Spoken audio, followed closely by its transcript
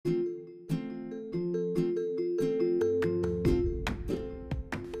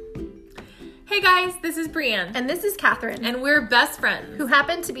Hey guys, this is Brienne. And this is Catherine. And we're best friends. Who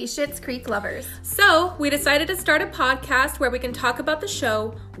happen to be Schitt's Creek lovers. So, we decided to start a podcast where we can talk about the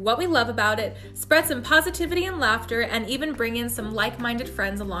show, what we love about it, spread some positivity and laughter, and even bring in some like-minded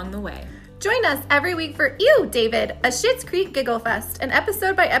friends along the way. Join us every week for Ew, David, a Schitt's Creek Giggle Fest, an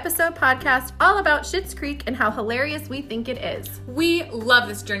episode-by-episode podcast all about Schitt's Creek and how hilarious we think it is. We love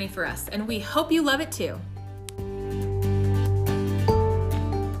this journey for us, and we hope you love it too.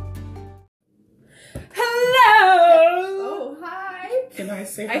 Oh, hi. Can I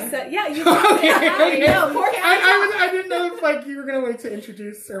say hi? I said, yeah, you can Okay, say hi. okay. No, poor I didn't know if like you were gonna wait to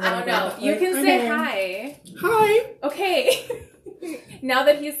introduce or whatever. I don't know. You can say hi. Hi, Okay. Now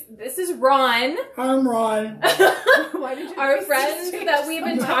that this is Ron. I'm Ron. Why did you Our friends that we've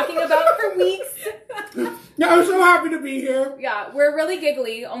been talking about for weeks. Yeah, I'm so happy to be here. Yeah, we're really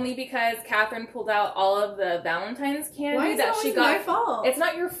giggly only because Catherine pulled out all of the Valentine's candy Why is that it she always got. my fault? It's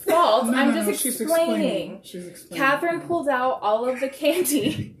not your fault. I'm just she's explaining. She's explaining. Catherine pulled out all of the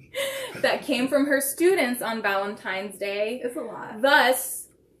candy that came from her students on Valentine's Day. It's a lot. Thus,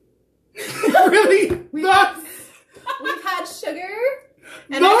 Really? We've had sugar,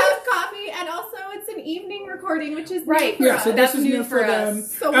 and I have coffee, and also it's an evening recording, which is right. new for Yeah, so us. That's this is new new for for us. them.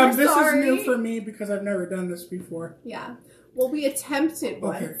 So we're This sorry. is new for me because I've never done this before. Yeah. Well, we attempted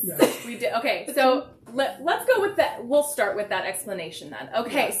once. Okay, yeah. We did. Okay, so let's go with that. We'll start with that explanation then.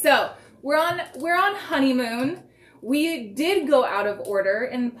 Okay, so we're on honeymoon. We did go out of order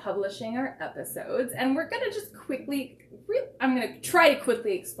in publishing our episodes, and we're gonna just I'm gonna try to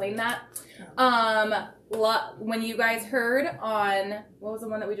quickly explain that. When you guys heard on what was the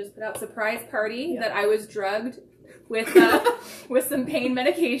one that we just put out, Surprise Party, that I was drugged with some pain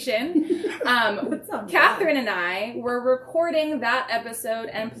medication. Catherine and I were recording that episode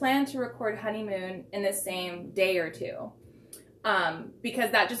and planned to record honeymoon in the same day or two,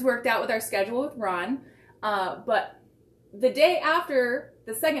 because that just worked out with our schedule with Ron. But the day after,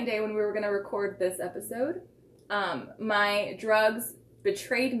 the second day when we were going to record this episode, my drugs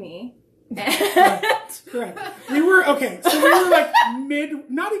betrayed me. Correct. We were like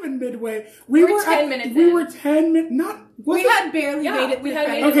not even midway. We were 10 minutes We in. were 10 minutes. We had barely made it. We through had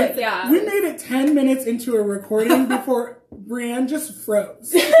Friday. made it. Okay, Yeah. we made it 10 minutes into a recording before Brienne just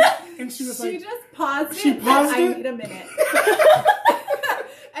froze. And she was She like, just paused she it. paused I it. need a minute.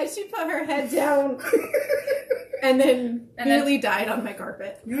 And she put her head down and then nearly died on my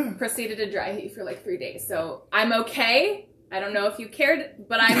carpet. yeah. Proceeded to dry heat for like 3 days. So I'm okay. I don't know if you cared,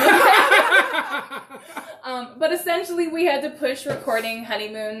 but I'm okay. But essentially we had to push recording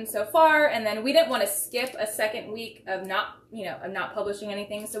honeymoon so far, and then we didn't want to skip a second week of not publishing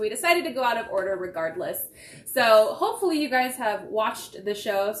anything, so we decided to go out of order regardless. So hopefully you guys have watched the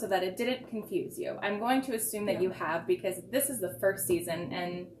show so that it didn't confuse you. I'm going to assume that you have, because this is the first season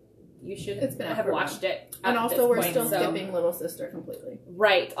and you should have watched it. And at also this we're point, still so- skipping Little Sister completely.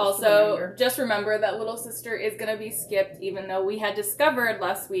 Right. Also, just remember that Little Sister is going to be skipped, even though we had discovered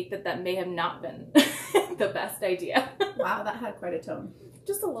last week that may have not been the best idea. Wow, that had quite a tone.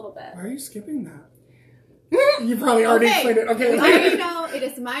 Just a little bit. Why are you skipping that? You probably already explained it. Okay. We already know it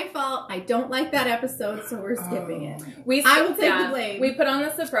is my fault. I don't like that episode, so we're skipping it. I will take the blame. We put on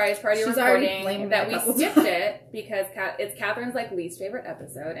the Surprise Party She's already recording blamed that me we a couple skipped times. it because it's Catherine's least favorite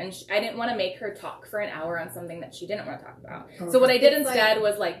episode, and I didn't want to make her talk for an hour on something that she didn't want to talk about. Okay. So what I did It's instead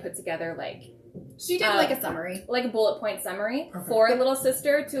was put together She did a summary. like a bullet point summary Okay. for Little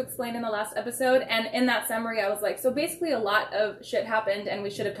Sister to explain in the last episode. And in that summary, I was like, so basically a lot of shit happened and we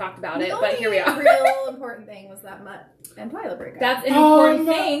should have talked about it, but here we are. The real important thing was that Mutt and Twyla break up. That's an important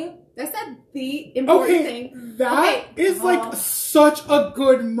thing. I said the important thing. That is such a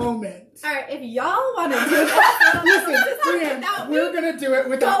good moment. All right, if y'all want to do it, Listen, Brienne, we're gonna do it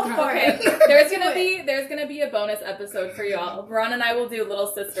without Go for Kat. it. There's gonna be a bonus episode for y'all. Ron and I will do Little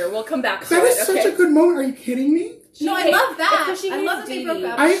Sister. We'll come back to That it. is such a good moment. Are you kidding me? No, I love that. It's 'cause she I love that hates they Dee broke Dee.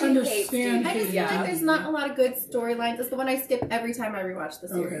 up. I She understand. I just feel Yeah. like there's not a lot of good storylines. It's the one I skip every time I rewatch the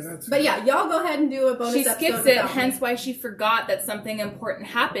series. that's but yeah, y'all go ahead and do a bonus She episode. skips it, without me. hence why she forgot that something important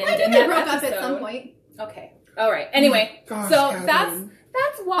happened I in think that they broke up episode. at some point. Okay. All right. Anyway, Gosh, so Catherine.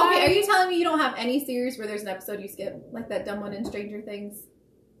 that's why. Okay, are you telling me you don't have any series where there's an episode you skip? Like that dumb one in Stranger Things?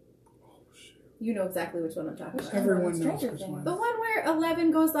 You know exactly which one I'm talking about. Everyone knows Stranger which Things. one. The one where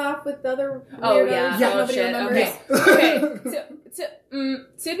Eleven goes off with the other Oh weirdos yeah. that Oh nobody shit. remembers. Okay. Okay.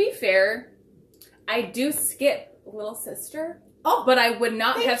 To be fair, I do skip Little Sister. Oh, But I would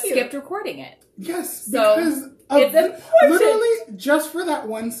not Thank have you. skipped recording it. Yes, So, because it's important. literally just for that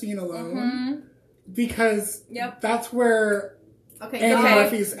one scene alone. Mhm. Because Yep. that's where Okay. Eddie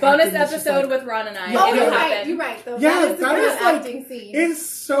Murphy's bonus acting is just episode like- with Ron and I. Yeah. It'll happen. You're right. Though. Yeah, that is a that good is, like, acting scene. It's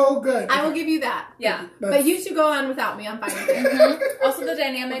so good. I will give you that. Yeah. But you should go on without me. I'm fine with it. Also, the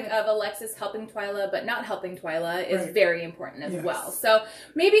dynamic of Alexis helping Twyla but not helping Twyla is Right. very important as Yes. well. So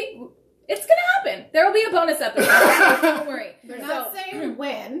maybe it's gonna happen. There will be a bonus episode. Don't worry. They're not saying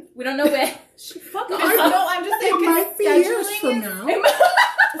when. We don't know when. Fuck off. No, I'm just saying It might be years from scheduling now.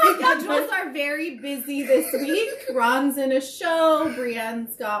 schedules are very busy this week. Ron's in a show.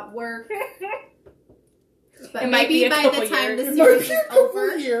 Brienne's got work. But It might be maybe a by couple the time years. the It might series be is a couple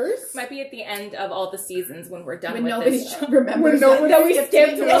over, years. Might be at the end of all the seasons when we're done when with nobody this show. remembers When nobody that we skipped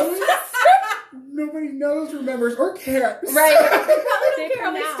skipped it. knows. Nobody knows, remembers, or cares. Right. They They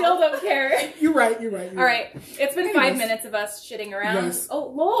probably now. still don't care. You're right. You're right. All right. It's been 5 Anyways. minutes of us shitting around. Yes. Oh,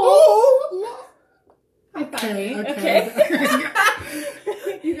 lol. Oh. High five. Okay.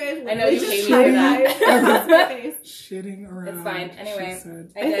 You guys I know you just hate me for that. high-fived my face. Shitting around. It's fine. Anyway, she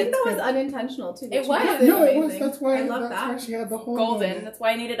said. I I think did. that was unintentional too. It was. No, it was. Amazing. That's why. I love that's that. why she had the whole Golden. moment. That's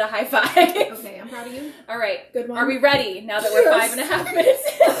why I needed a high five. Okay, I'm proud of you. All right. Good one. Are we ready now that we're Yes. 5.5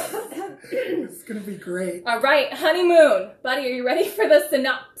 minutes in? It's gonna be great. All right. Honeymoon. Buddy, are you ready for the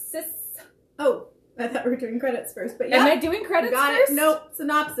synopsis? Oh, I thought we were doing credits first, but Am yeah. I doing credits Got first? it. Nope.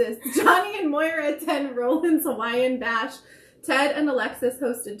 Synopsis. Johnny and Moira attend Roland's Hawaiian Bash. Ted and Alexis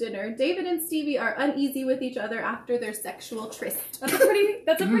host a dinner. David and Stevie are uneasy with each other after their sexual tryst. That's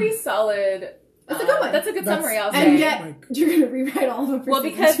a pretty solid. That's a good one. That's a good summary, I'll And say. yet, Like- you're going to rewrite all of them for Well,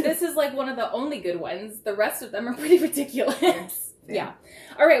 season because 2. this is like one of the only good ones. The rest of them are pretty ridiculous. Yeah.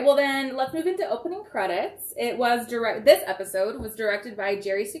 All right. Well, then let's move into opening credits. This episode was directed by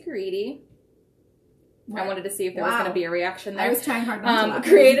Jerry Sicuriti. I wanted to see if there was Wow. going to be a reaction there. I was trying hard not to laugh.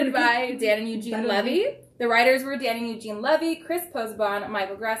 Created by Dan and Eugene Better than Levy. The writers were Dan and Eugene Levy, Chris Posebon,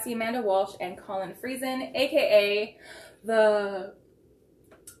 Michael Grassi, Amanda Walsh, and Colin Friesen, a.k.a. the...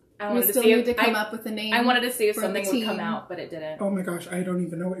 We still need to come up with a name. I wanted to see if for something the would come team. out, but it didn't. Oh my gosh, I don't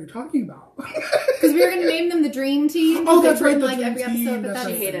even know what you're talking about. Because we were going to name them the Dream Team. Oh, that's They right, bring, the like Dream every Team, episode, but that's that's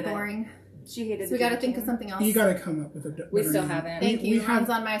right. She hated it. boring. She hated So we the got to Dream think Team. of something else. You gotta come up with a. We better still name. haven't. Thank you. Ron's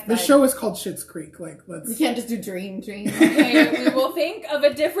on my side. The show is called Schitt's Creek. Like, let's. We can't just do Dream. Okay, we will think of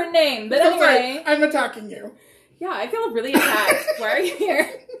a different name. But I'm sorry, anyway, I'm attacking you. yeah, I feel really attacked. Why are you here?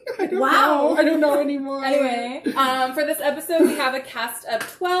 I don't Wow. know. I don't know anymore. Anyway, for this episode, we have a cast of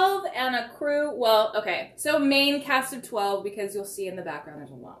 12 and a crew. Well, okay, so main cast of 12 because you'll see in the background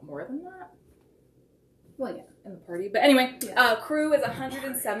there's a lot more than that Well, yeah. in the party. But anyway, Yeah. crew is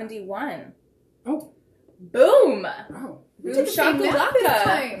 171. Oh, Boom! wow. We Boom did the same math this shakalaka.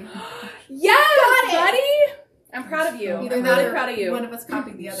 time. Yes, Got it. buddy! I'm proud of you. Either I'm that really or proud of you. one of us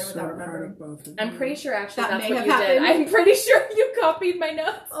copied the other So without proud remembering. of both of I'm you. pretty sure actually That that's may what have you did. happened. I'm pretty sure you copied my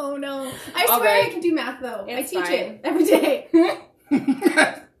notes. Oh no. I All swear right. I can do math though. It's I teach fine. it every day.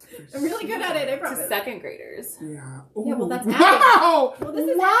 I'm really good at it, I To promise. second graders. Yeah. Yeah, well, that's wow. Well, this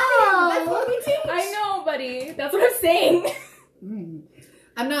is wow. acting. That's what we teach. I know, buddy. That's what I'm saying. Mm,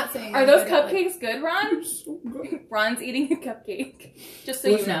 I'm not saying. Are I'm those good at, cupcakes good, Ron? so good. Ron's eating a cupcake. Just so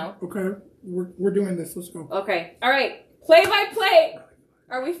Listen, you know. Okay, we're doing this. Let's go. Okay. All right. Play by play.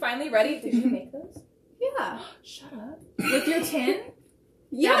 Are we finally ready? Did you make those? Yeah. Shut up. With your tin?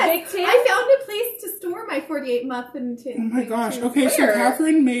 Yes. big tin? I found a place to store my 48 muffin tin. Oh my thing, gosh. too. Okay, so Where?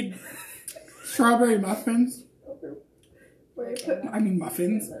 Catherine made strawberry muffins. Where I put I mean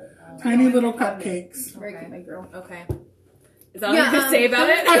muffins. Tiny little cupcakes. Very Okay. good, my girl. Okay. Is that all Yeah, you have to say about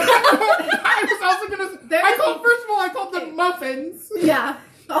it? I was also gonna. There I is- called first of all. I called them muffins. Yeah.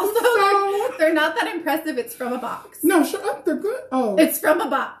 Also, So they're not that impressive. It's from a box. no, shut up. They're good. Oh, It's from a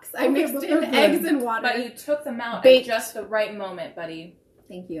box. I Okay, mixed but in they're good. eggs and water. But you took them out Baked. at just the right moment, buddy.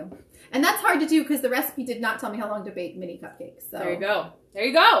 Thank you. And that's hard to do because the recipe did not tell me how long to bake mini cupcakes. So There you go. There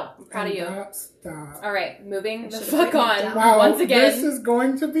you go. I'm proud of you. That's that. All right. Moving I the should've fuck written it on. down. Wow, Once again. this is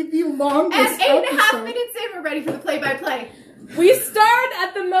going to be the longest And 8.5 episode. minutes in, we're ready for the play-by-play. We start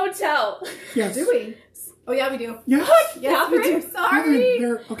at the motel. Yes. Do we? Oh yeah, we do. Yes. Yes, we do. Catherine, Sorry.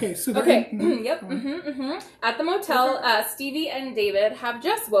 they're- okay, so they're Okay. in- Yep. At the motel, Stevie and David have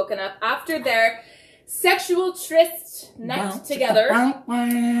just woken up after their sexual tryst night together.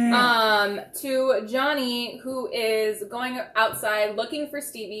 To Johnny, who is going outside looking for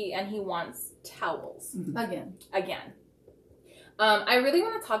Stevie, and he wants towels Again. again. I really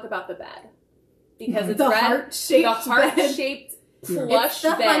want to talk about the bed because it's The red. heart-shaped The heart-shaped Yeah. plush It's the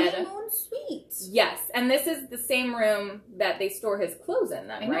bed. honeymoon suite. Yes, and this is the same room that they store his clothes in.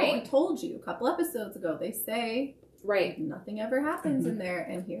 Then, I know. I right? told you a couple episodes ago. They say Right. nothing ever happens in there,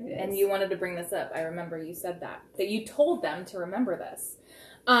 and here it is. And you wanted to bring this up. I remember you said that you told them to remember this.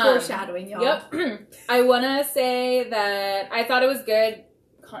 Foreshadowing, y'all. Yep. I want to say that I thought it was good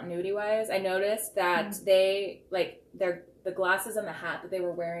continuity-wise. I noticed that they, like, the glasses and the hat that they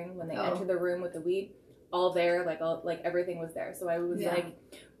were wearing when they entered the room with the weed, all there, like everything was there. So I was like,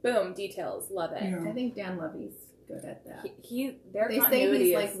 boom, details, love it. Yeah. I think Dan Levy's good at that. Their continuity say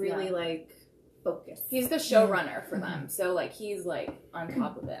he's, like, really, like, focused. He's the showrunner for them. So, like, he's, like, on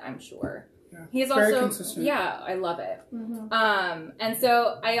top of it, I'm sure. Yeah. He's very also consistent. Yeah, I love it. And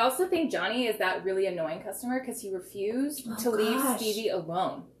so I also think Johnny is that really annoying customer because he refused to leave Stevie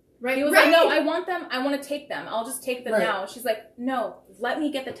alone. Right. He was like, no, I want them. I want to take them. I'll just take them now. She's like, no, let me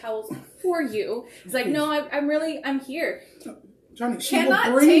get the towels for you. He's like, no, I'm here. Johnny, she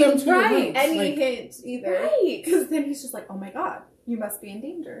will bring them to the room. Any hint either. Right. Because then he's just like, oh my God, you must be in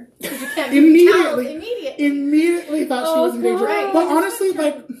danger. Because you can't immediately thought she was in danger. Right. But honestly,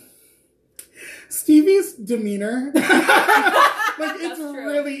 like, Stevie's demeanor, like, it's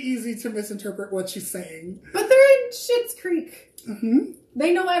really easy to misinterpret what she's saying. But they're in Schitt's Creek. Mm-hmm.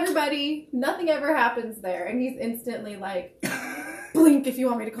 They know everybody. Nothing ever happens there. And he's instantly like, blink if you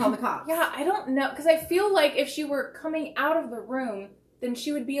want me to call the cops. Yeah, I don't know. Because I feel like if she were coming out of the room, then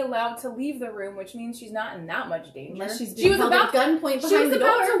she would be allowed to leave the room, which means she's not in that much danger. Unless she's being held at gunpoint behind the door. She was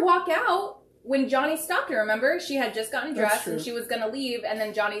about to walk out when Johnny stopped her, remember? She had just gotten dressed and she was going to leave, and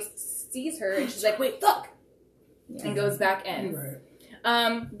then Johnny sees her and she's like, wait, look! And goes back in. You're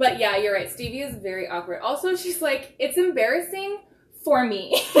right. But yeah, you're right. Stevie is very awkward. Also, she's like, it's embarrassing for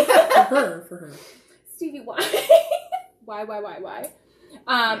me. For her. Stevie, why? Why?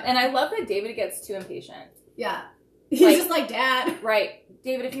 And I love that David gets too impatient. Yeah. He's just like, Dad. Right.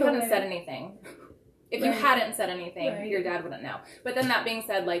 David, if you hadn't said anything, your dad wouldn't know. But then that being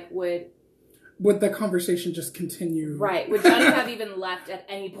said, like, would the conversation just continue? Right. Would Johnny have even left at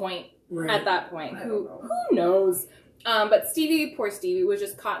any point at that point? Who knows? But poor Stevie, was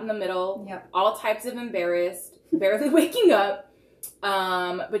just caught in the middle. Yep. All types of embarrassed, barely waking up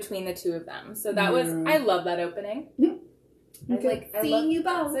between the two of them. So that was, I love that opening. I love you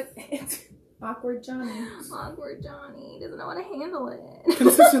both. Awkward Johnny. Awkward Johnny. Doesn't know how to handle it.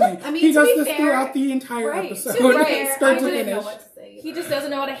 Consistently. I mean, he does this throughout the entire episode. Start to finish. Know what to say. He just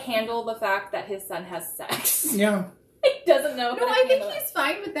doesn't know how to handle the fact that his son has sex. Yeah. He doesn't know. No, I think he's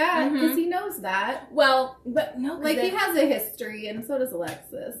fine with that because he knows that. Well, but no, like he has a history, and so does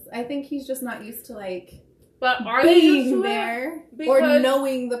Alexis. I think he's just not used to But are being they used to there or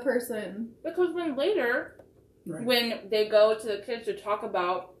knowing the person? Because when later, when they go to the kids to talk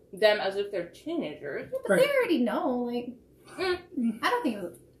about them as if they're teenagers, but they already know. I don't think it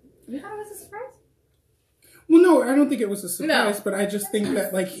was. You thought it was a surprise? Well, no, I don't think it was a surprise, but I just think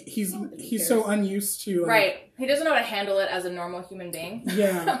that, like, he's so unused to, like... Right. He doesn't know how to handle it as a normal human being.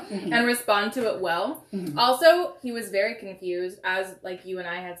 Yeah. And respond to it well. Also, he was very confused, as, like, you and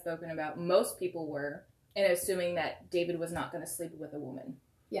I had spoken about, most people were, in assuming that David was not going to sleep with a woman.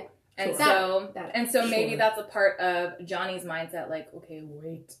 Yeah. And so maybe that's a part of Johnny's mindset, like, okay,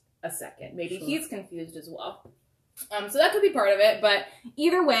 wait a second. Maybe he's confused as well. So that could be part of it, but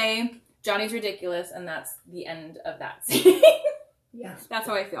either way... Johnny's ridiculous, and that's the end of that scene. Yeah. That's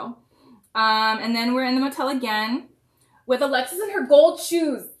how I feel. And then we're in the motel again with Alexis in her gold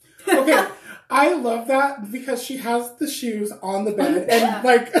shoes. Okay, I love that because she has the shoes on the bed, and,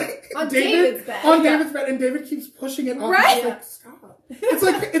 like, on David's bed. On David's bed, and David keeps pushing it off. Right. Like, stop. It's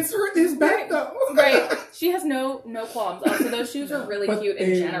like, it's his bed, though. Right. She has no qualms. Also, those shoes are really cute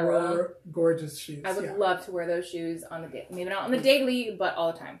in general. Were gorgeous shoes. I would love to wear those shoes on the day. Maybe not on the daily, but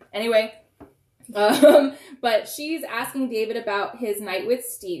all the time. Anyway, but she's asking David about his night with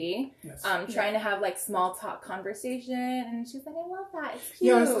Stevie. Yes. Trying to have, like, small talk conversation, and she's like, I love that. It's cute.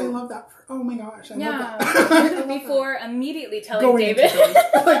 Yes, I love that. Oh my gosh, I love that. Before immediately telling David.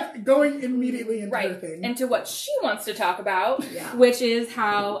 Like, going immediately into her thing. Into what she wants to talk about, which is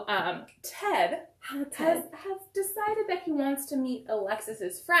how Ted has decided that he wants to meet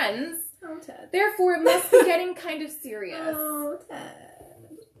Alexis's friends. Oh, Ted. Therefore, it must be getting kind of serious. Oh, Ted.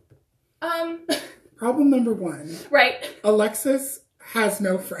 Problem number one. Right. Alexis has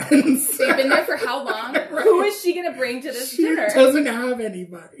no friends. They've been there for how long? Right. Who is she going to bring to this dinner? She doesn't have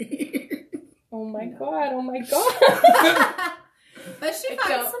anybody. Oh my god. But she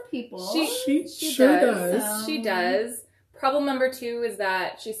finds some people. She sure does. She does. Problem number two is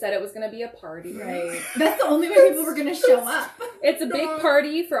that she said it was going to be a party. Right. That's the only way people were going to show up. It's a big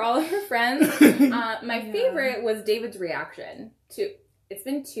party for all of her friends. My favorite was David's reaction to, it's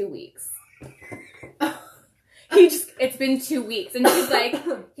been 2 weeks. It's been 2 weeks. And she's like,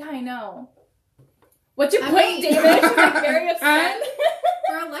 yeah, I know. What's your point, David? She's like very upset.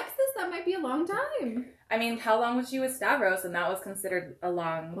 For Alexis, that might be a long time. I mean, how long was she with Stavros? And that was considered a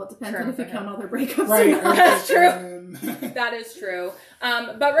long Well, it depends term on if you for count him. all their breakups. Right. Or not. That's true. That is true.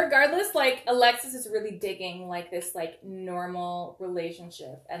 But regardless, like, Alexis is really digging, like, this, like, normal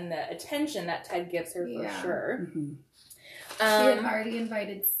relationship and the attention that Ted gives her for sure. Mm-hmm. She had already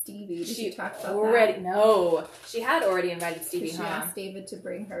invited Stevie. Did you talk about that? No. She had already invited Stevie, She asked David to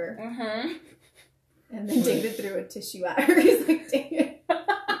bring her. Mm-hmm. And then David threw a tissue at her. He's like, David,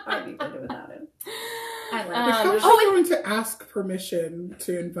 I'd be better without him. I like Like, how is she going to ask permission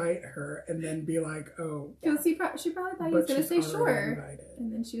to invite her and then be like, oh. Because she probably thought he was going to say sure.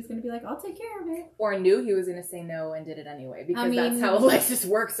 And then she was going to be like, I'll take care of it. Or knew he was going to say no and did it anyway. Because that's how Alexis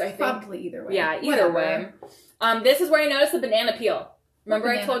works, I think. Probably either way. Yeah, either way. This is where I noticed the banana peel. Remember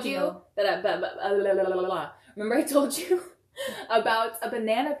I told you that remember I told you about a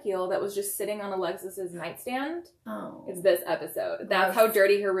banana peel that was just sitting on Alexis's nightstand? Oh. It's this episode. That's Gross. how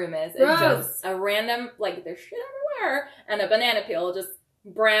dirty her room is. It's Gross. just a random, like, there's shit everywhere, and a banana peel, just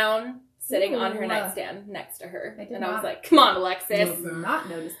brown, sitting on her nightstand next to her. And I was like, come on, Alexis. I did not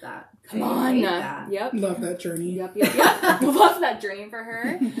notice that. Come on. Yep. Love that journey. Yep. Love that dream for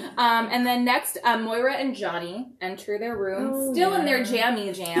her. And then next, Moira and Johnny enter their room, still in their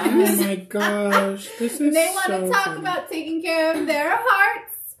jammy jams. Oh my gosh. This is They want so to talk funny. about taking care of their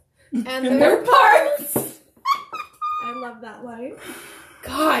hearts and Their parts. I love that line.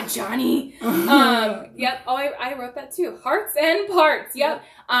 God, Johnny. Yep. Oh, I wrote that too. Hearts and parts. Yep.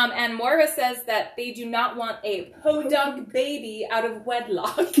 And Moira says that they do not want a podunk baby out of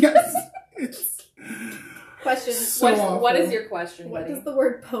wedlock. Yes. It's Question. so What is awful. your question, What buddy? does the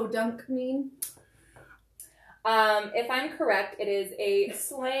word podunk mean? If I'm correct, it is a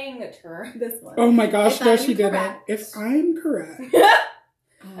slang term. This one. Oh my gosh, If no, I'm she didn't. correct. If I'm correct.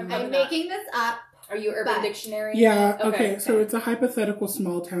 I'm making this up. Are you Urban But- Dictionary? Yeah, okay, so it's a hypothetical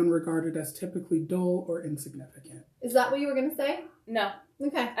small town regarded as typically dull or insignificant. Is that what you were going to say? No.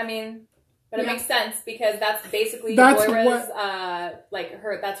 Okay. I mean, but it makes sense because that's basically That's Moira's,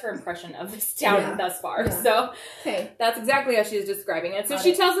 that's her impression of this town thus far. Yeah. So Okay. that's exactly how she's describing it. So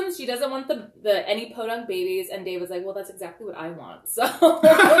she tells him she doesn't want the any podunk babies, and David's like, well, that's exactly what I want. So that's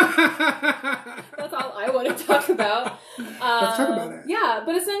all I want to talk about. Let's talk about it. Yeah,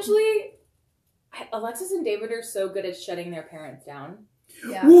 but essentially, Alexis and David are so good at shutting their parents down.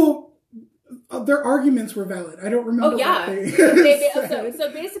 Yeah. Well, their arguments were valid. I don't remember. Oh yeah. What they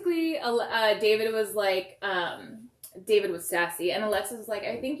So basically, David was like, David was sassy, and Alexis was like,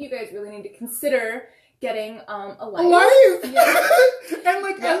 I think you guys really need to consider getting a life. Yeah. And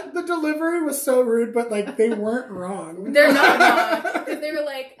like the delivery was so rude, but like they weren't wrong. They're not wrong. Because they were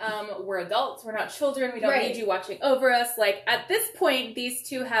like, we're adults, we're not children, we don't need you watching over us. Like, at this point, these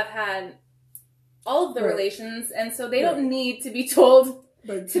two have had all of the relations, and so they don't need to be told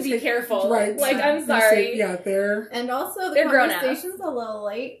to be careful. Right. Like, I'm sorry. They're... And also, They're the grown-ups. conversation's a little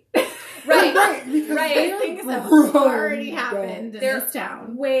late. Right. Because Right. Things have grown already up. happened in They're this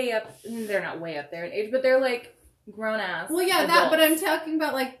town. way up. They're not way up there in age, but they're like grown-ass Well, yeah, adults. but I'm talking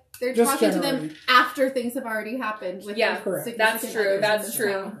about, like, they're Just talking to generally. them after things have already happened. With Yeah, their correct. That's significant true. others in That's this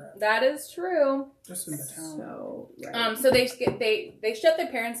true. town. That is true. Just in the town. So, right. So they shut their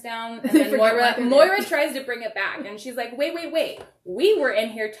parents down, and They then forget why they're Moira there. tries to bring it back, and she's like, "Wait! We were in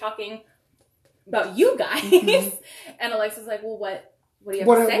here talking about you guys," and Alexa's like, "Well, what do you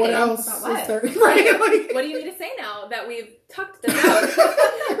have to say? What else About is what? there? Right? Like, What do you need to say now that we've talked this out?"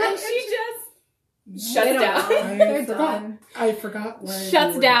 And she just shuts down. I forgot where Shuts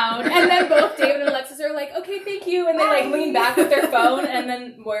you were. down, and then both David and Alexis are like, "Okay, thank you," and they like lean back with their phone, and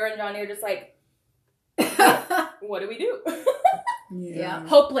then Moira and Johnny are just like, "What do we do?" Yeah.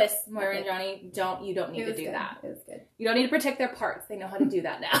 Hopeless, Moira and Johnny. You don't need to do good. that. It was good. You don't need to protect their parts. They know how to do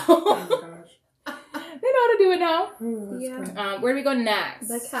that now. Oh my gosh. They know how to do it now. Oh, that's Yeah. great. Where do we go next?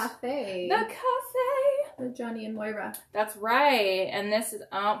 The cafe. The cafe. With Johnny and Moira. That's right. And this is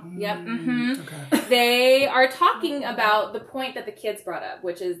yep. Okay. They are talking about the point that the kids brought up,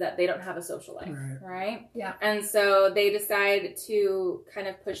 which is that they don't have a social life, right? Yeah. And so they decide to kind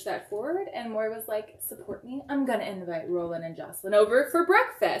of push that forward. And Moira was like, "Support me. I'm gonna invite Roland and Jocelyn over for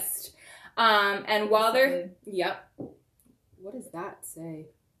breakfast." And while they're what does that say?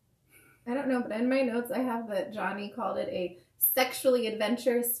 I don't know, but in my notes I have that Johnny called it a sexually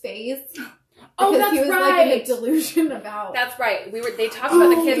adventurous phase. Oh, Because that's he was right. like in a delusion about. That's right. They talked about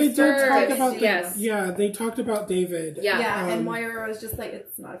the They kids did first. talk about yes. they talked about David. Yeah. Yeah, and Moira was just like,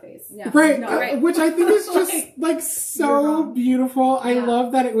 it's not a phase. Yeah. Right, No, which I think is just like You're so wrong. beautiful. I Yeah.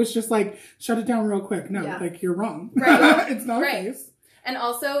 love that it was just like, shut it down real quick. No, Yeah. like you're wrong. Right. It's not Right. a case. And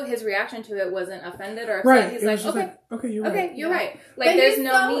also, his reaction to it wasn't offended or upset. Right. He's It was like, just okay, you're right. okay, you're right. Like, Like, there's he's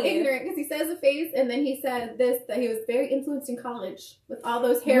no so need. ignorant because he says a phase, and then he said this, that he was very influenced in college with all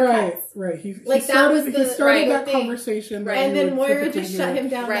those haircuts. Right. He Like, started, that was he started right. that thing. conversation. That And you then would Moira typically just hear. shut him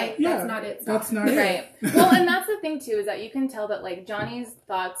down. Right. Like, Yeah, that's not it. that's not it. Right. Well, and that's the thing, too, is that you can tell that, like, Johnny's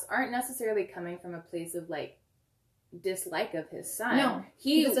thoughts aren't necessarily coming from a place of, like, dislike of his son. No,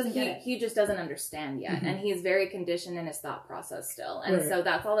 he just doesn't get it. He just doesn't understand yet, Mhm. and he's very conditioned in his thought process still, and Right. so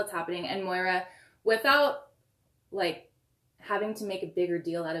that's all that's happening. And Moira, without like having to make a bigger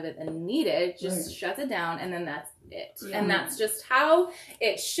deal out of it than needed, just Right. shuts it down, and then that's it. Yeah. And that's just how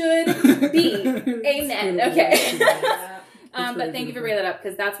it should be. Amen. It's Okay. Yeah. It's But really thank you for beautiful. bringing that up,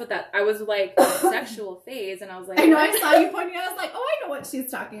 because that's what that I was like sexual phase, and I was like, I know, what? I saw you pointing out, I was like, oh, I know what she's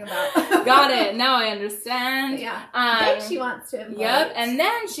talking about. Got it. Now I understand. Yeah. Then Um, she wants to invite. Yep, and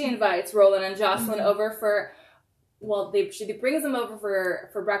then she invites Roland and Jocelyn Mhm. over for, well, she brings them over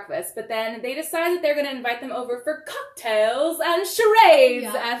for breakfast, but then they decide that they're going to invite them over for cocktails and charades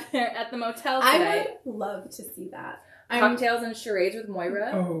Yeah. at the motel I today. would love to see that. Cocktails and charades with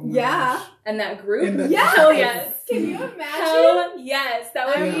Moira Oh, my Yeah. gosh. and that group. And the- Yes! Hell yes. Can you imagine? Hell yes. That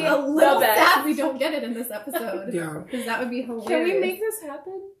would I'm be a little the best. sad we don't get it in this episode. Yeah. Because that would be hilarious. Can we make this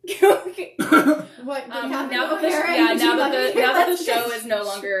happen? What? Now Kathy that the O'Hara yeah, and now Sheila that the O'Hara, now that the let's show get is no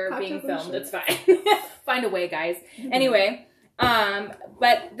longer being cocktails filmed, and it's fine. Find a way, guys. Anyway,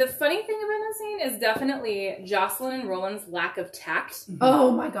 but the funny thing about this scene is definitely Jocelyn and Roland's lack of tact,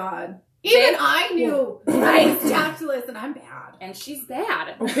 Oh my god. Even I knew Right. he's tactless and I'm bad. and she's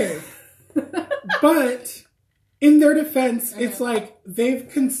bad. Okay. But in their defense, Mm-hmm. it's like they've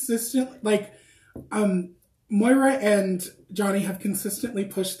Moira and Johnny have consistently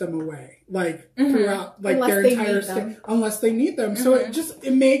pushed them away, like Mhm. throughout like Unless their they entire need them. unless they need them. So Mhm.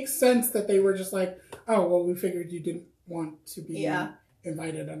 it makes sense that they were just like, oh well, we figured you didn't want to be Yeah.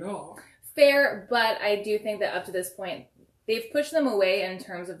 invited at all. Fair, but I do think that up to this point, they've pushed them away in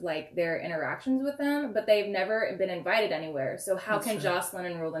terms of like their interactions with them, but they've never been invited anywhere. So how That's can right. Jocelyn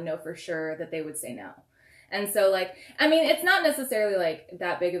and Roland know for sure that they would say no? And so like, I mean, it's not necessarily like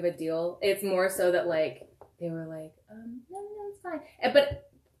that big of a deal. It's more so that like they were like, no, it's fine. But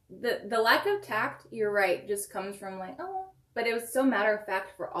the lack of tact, you're right, just comes from like, oh, but it was so matter of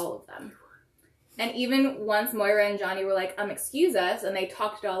fact for all of them. And even once Moira and Johnny were like, excuse us, and they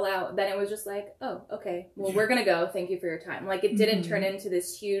talked it all out, then it was just like, oh, okay, well, we're gonna go. Thank you for your time. Like, it didn't Mhm. turn into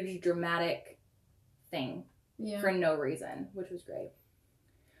this huge dramatic thing Yeah. for no reason, which was great.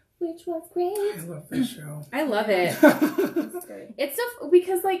 Which was great. I love this show. I love it. That's great. It's so,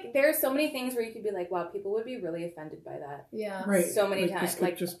 because, like, there are so many things where you could be like, wow, people would be really offended by that. Yeah. Right. So many like, times, This could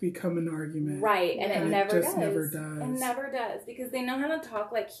like- just become an argument. Right, and Yeah. it And never it just does. never does. It never does, because they know how to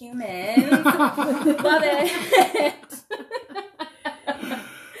talk like humans. Love it.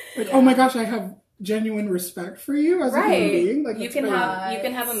 Like, oh my gosh, I have genuine respect for you as a human Right. being. Like, You it's can really-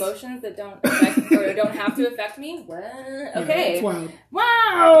 have emotions that don't affect or don't have to affect me. What? Yeah, Okay. it's wild.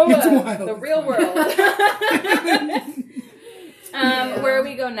 Wow. It's wild. The It's real wild. world. Yeah. Where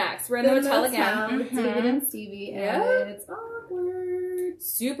we go next? We're in the motel again. with Mhm. David and Stevie, Yeah. and it's awkward.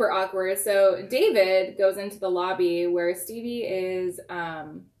 Super awkward. So David goes into the lobby where Stevie is.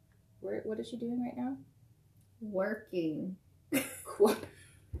 What is she doing right now? Working. Quote,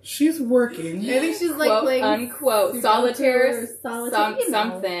 She's working. I think she's like quote playing unquote Sudoku solitaire, or solitaire, you know.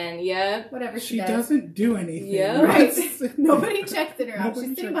 something. Yeah. whatever She she does. doesn't do anything. Yeah. Right. It's- Nobody checks in her out. Nobody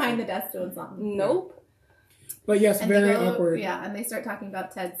She's sitting checks behind in. the desk doing something. Nope. But yes, And very they go, awkward. Yeah, and they start talking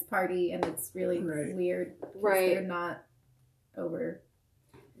about Ted's party, and it's really Right. weird. 'cause Right. They're not over.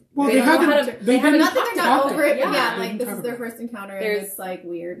 Well, They they don't know haven't. how to- They they haven't didn't Not that they're not talk over it, but Yeah. yeah, They like didn't this talk is their about first encounter, There's- and it's like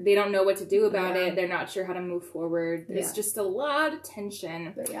weird. They don't know what to do about Yeah. it. They're not sure how to move forward. There's Yeah. just a lot of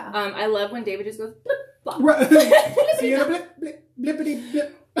tension. But yeah. I love when David just goes blip blop. it. Right. See you blip, blip, blippity,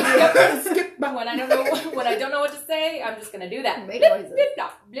 blip. Yep. Skip by. When I don't know what to say, I'm just gonna do that. Make Blip, noises. blip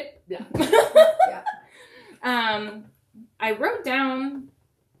blop, blip blop. Yeah. I wrote down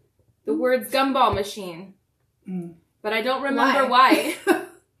the words gumball machine, Mm. but I don't remember why.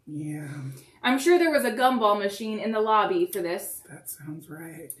 Yeah, I'm sure there was a gumball machine in the lobby for this, that sounds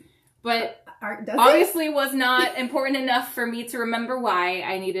right. but Does it? obviously was not important enough for me to remember why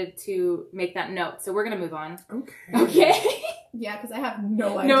I needed to make that note. So we're gonna move on. Okay. Okay. Yeah, because I have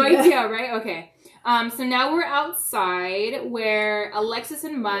no idea. No idea, right? Okay. So now we're outside where Alexis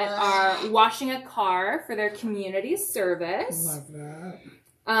and Mutt are washing a car for their community service. Love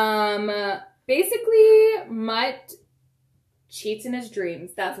that. Basically, Mutt cheats in his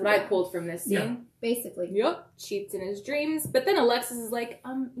dreams. That's what I pulled from this scene. Yeah. Basically. Yep. Cheats in his dreams. But then Alexis is like,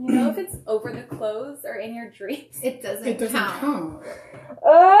 if it's over the clothes or in your dreams, it doesn't count.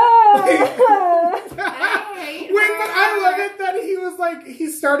 Oh. I love it that he was like, he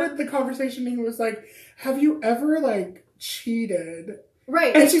started the conversation and he was like, have you ever like cheated?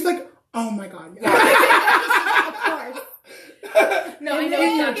 Right. And she's like, oh my God. Yeah. Of course. No, I know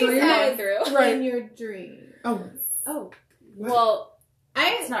exactly what you're going through. Right. In your dream. Oh. Well,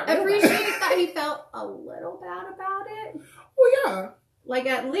 I appreciate that he felt a little bad about it. Well, yeah. Like,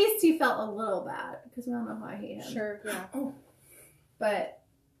 at least he felt a little bad, because we don't know how I hate him. sure, yeah. Oh. But,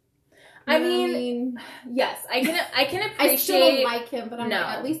 I mean, yes, I can appreciate. I still don't like him, but I'm like,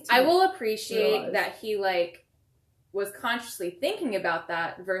 at least I will appreciate that he, like, was consciously thinking about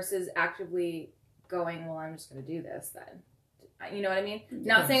that versus actively going, well, I'm just going to do this then. You know what I mean? Yes.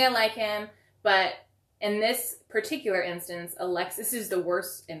 Not saying I like him, but in this particular instance, Alexis is the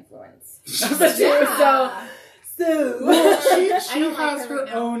worst influence. Yeah. Well, she has her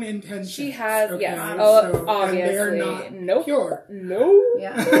own intentions. She has, okay? yes. And Obviously. they're not pure. No.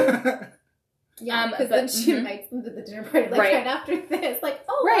 Yeah. Yeah, because then she invites them to the dinner party, like, right after this. Like,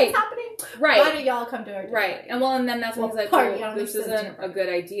 what's happening? Right. Why don't y'all come to our dinner party? And then that's when he's like, well, this isn't a good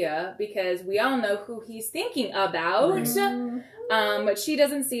idea, because we all know who he's thinking about. Right. But she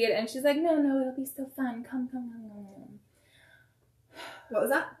doesn't see it, and she's like, no, it'll be so fun. Come. What was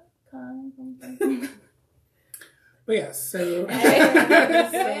that? Come. But yes, so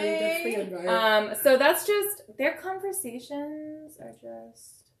that's the invite. So that's just, their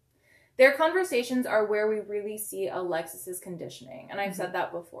conversations are where we really see Alexis's conditioning. And I've said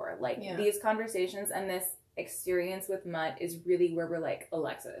that before. Like, these conversations and this experience with Mutt is really where we're like,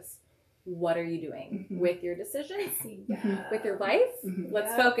 Alexis, what are you doing with your decisions? With your life?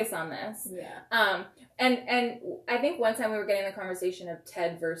 Let's focus on this. Yeah. And I think one time we were getting the conversation of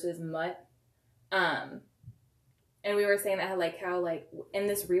Ted versus Mutt. And we were saying that how in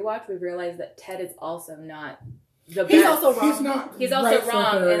this rewatch we realized that Ted is also not the best. He's also wrong. He's also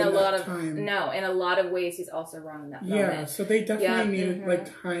wrong in a lot of in a lot of ways. He's also wrong in that moment. Yeah, so they definitely needed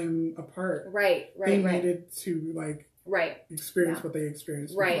like time apart. Right. They needed to like experience what they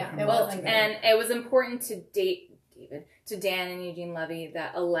experienced. Right. And it was important to Dan and Eugene Levy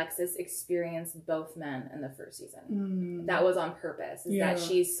that Alexis experienced both men in the first season. That was on purpose. That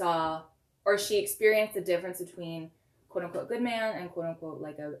she saw. Or she experienced the difference between quote unquote good man and quote unquote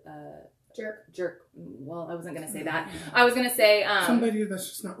like a jerk. Well, I wasn't gonna say that. I was gonna say somebody that's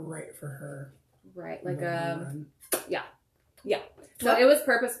just not right for her. Right, like yeah. So it was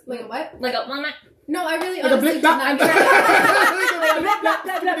purposeful. Like a what? Like a woman. No, I really like the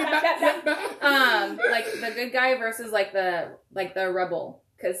good guy versus like the rebel.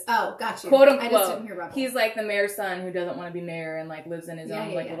 Because gotcha. Quote unquote, I just didn't hear rebel. He's like the mayor's son who doesn't want to be mayor and like lives in his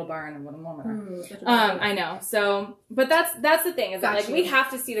own little barn and I know. So, but that's the thing is that like we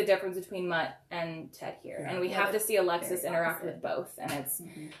have to see the difference between Mutt and Ted here, and we have to see Alexis interact with both, and it's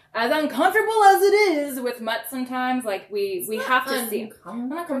as uncomfortable as it is with Mutt sometimes. Like we have to see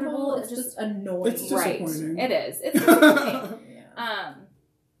uncomfortable. It's just annoying. It's disappointing. Right? It is. It's disappointing.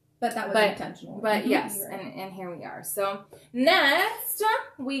 But that was intentional. But yes, and here we are. So next,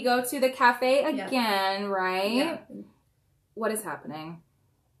 we go to the cafe again, right? Yeah. What is happening?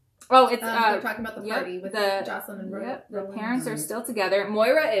 Oh, it's we're talking about the party with Jocelyn and Roland. The parents are still together.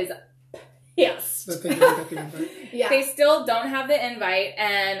 Moira is pissed. Yeah. They still don't have the invite,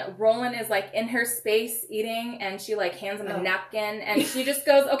 and Roland is like in her space eating, and she like hands him a napkin, and she just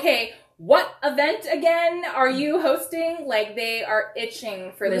goes, "Okay, what event again are you hosting?" Like, they are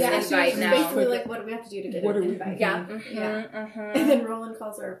itching for this invite now. Basically, like, what do we have to do to get an invite? Yeah. And then Roland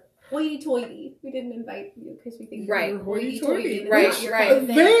calls her hoity-toity. We didn't invite you because we think you're hoity-toity. Right.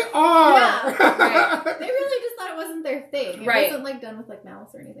 They are. Yeah. They really just thought it wasn't their thing. It wasn't like done with like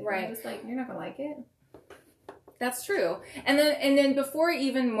malice or anything. Right. Just like, you're not gonna like it. That's true. And then before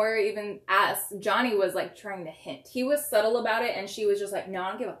Moira even asked, Johnny was like trying to hint. He was subtle about it, and she was just like, "No, I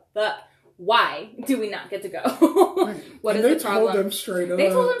don't give a fuck. Why do we not get to go?" What is the problem? They told them straight up. They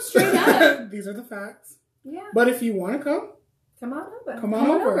told them straight up. These are the facts. Yeah. But if you want to come on over. Come on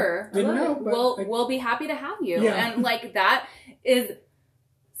over. Didn't know. We'll be happy to have you. Yeah. And like that is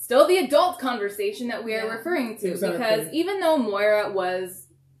still the adult conversation that we are referring to. Exactly. Because even though Moira was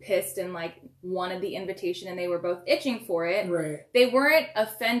pissed and like wanted the invitation and they were both itching for it, they weren't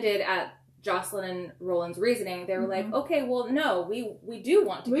offended at Jocelyn and Roland's reasoning. They were like, okay, well, no, we do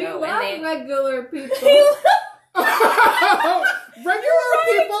want to go. We love regular people. Regular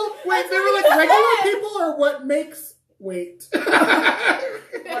people? Wait, they were like regular people or what makes... Wait.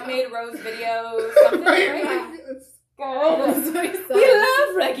 What made Rose videos something, right? God. That's what he said. We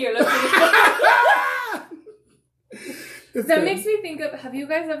love regular people. That good. makes me think of, have you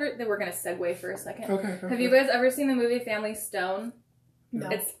guys ever, we're going to segue for a second. Okay. Have you guys ever seen the movie Family Stone? No.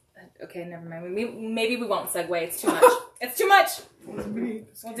 It's, okay, never mind. Maybe we won't segue. It's too much. It's too much.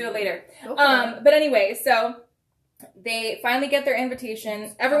 We'll do it later. But anyway, so they finally get their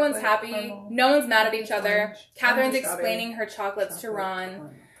invitation. Everyone's happy. No one's mad at each other. Catherine's explaining her chocolates to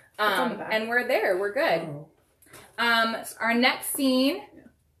Ron. And we're there. We're good. Our next scene,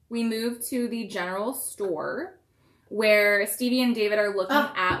 we move to the general store where Stevie and David are looking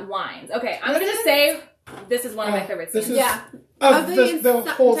at wines. Okay, I'm going to just say this is one of my favorite scenes. Of the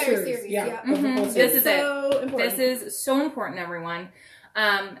whole series. Yeah. Mm-hmm. Of the whole series. This is so it. Important. This is so important, everyone.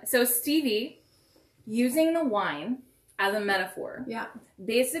 So Stevie, using the wine as a metaphor,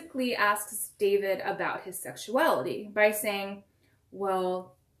 basically asks David about his sexuality by saying,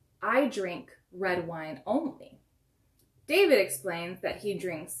 well, I drink red wine only. David explains that he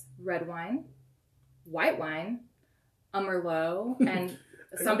drinks red wine, white wine, a Merlot, and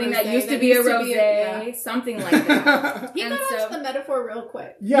something that used to be a rosé, something like that. He got onto the metaphor real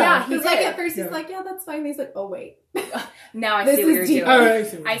quick. Yeah, he's like, at first he's like, yeah, that's fine. He's like, oh wait. Now I see what you're doing.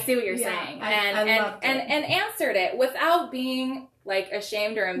 I see what you're saying. And answered it without being like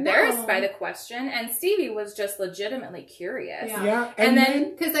ashamed or embarrassed by the question. And Stevie was just legitimately curious. Yeah. And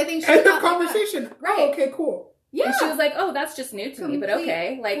then, because I think she end of conversation. Right. Oh, okay, cool. Yeah. And she was like, oh, that's just new to me, but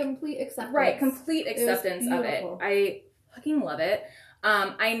okay. Like, complete acceptance. Right. Complete acceptance of it. I fucking love it.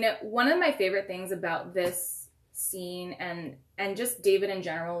 I know one of my favorite things about this scene and just David in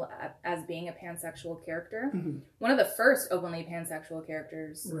general as being a pansexual character, one of the first openly pansexual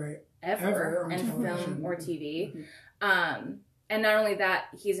characters ever in film or TV. And not only that,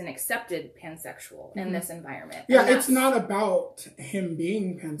 he's an accepted pansexual in this environment. Yeah, it's not about him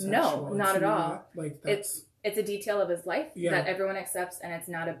being pansexual. No, not at all. Like it's a detail of his life that everyone accepts, and it's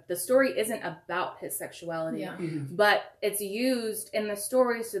not the story isn't about his sexuality, but it's used in the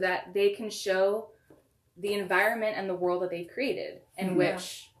story so that they can show the environment and the world that they've created in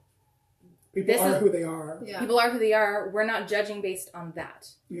which people are who they are. Yeah. People are who they are. We're not judging based on that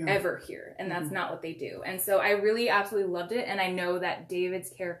ever here, and that's not what they do. And so I really absolutely loved it, and I know that David's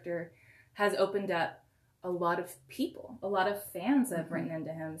character has opened up a lot of people, a lot of fans have written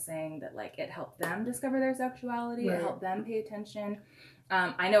into him saying that like it helped them discover their sexuality, it helped them pay attention.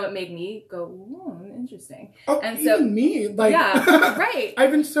 I know it made me go, "Ooh, interesting." Oh, and so even me, like, right.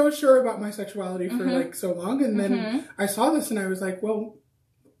 I've been so sure about my sexuality for like so long, and then I saw this and I was like, well,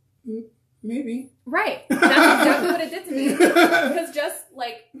 maybe. Right. That's exactly what it did to me. Because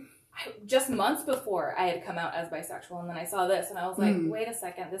just months before I had come out as bisexual, and then I saw this and I was like, wait a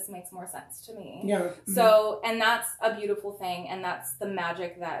second, this makes more sense to me. Yeah. So, and that's a beautiful thing, and that's the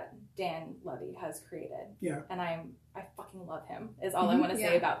magic that Dan Levy has created. Yeah. And I fucking love him, is all I want to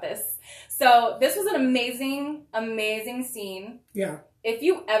say about this. So this was an amazing, amazing scene. Yeah. If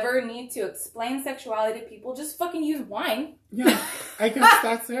you ever need to explain sexuality to people, just fucking use wine. Yeah. I guess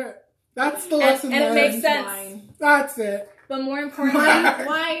that's it. That's the lesson and learned. it makes sense. Wine. That's it. But more importantly,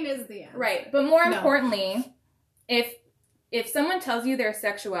 wine is the end. Right. But more importantly, if someone tells you their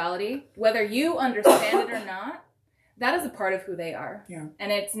sexuality, whether you understand it or not, that is a part of who they are. Yeah.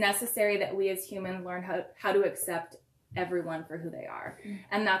 And it's necessary that we as humans learn how to accept everyone for who they are.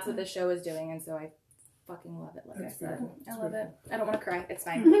 And that's what this show is doing. And so I fucking love it. Like I said, I love it. I don't want to cry. It's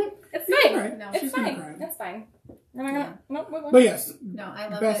fine. It's fine. Right. No, it's fine. It's fine. Am I gonna? No, but yes. No, I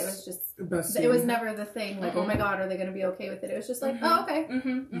love it. It was just the best. It was never the thing. Like, oh my god, are they going to be okay with it? It was just like, oh, okay,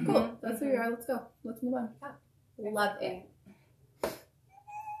 cool. That's who we are. Let's go. Let's move on. Love it.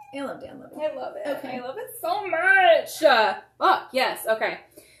 I love Dan Levy. I love it. Okay. I love it so much. Oh yes. Okay.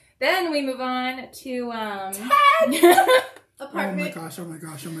 Then we move on to Ted. Apartment. Oh my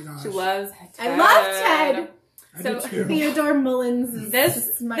gosh. She loves Ted. I love Ted. I do too. Theodore Mullins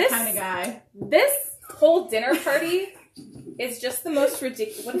is my kind of guy. This whole dinner party is just the most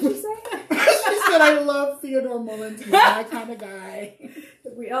ridiculous. What did you say? She said, I love Theodore Mullins. He's my kind of guy.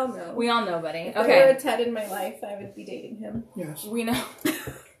 We all know. We all know, buddy. If there were a Ted in my life, I would be dating him. Yes. We know.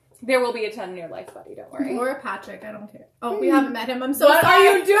 There will be a Ted in your life, buddy. Don't worry. Or a Patrick. I don't care. Oh, we haven't met him. I'm so sorry. What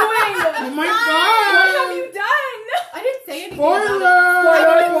are you doing? Oh my god. What have you done? I didn't say anything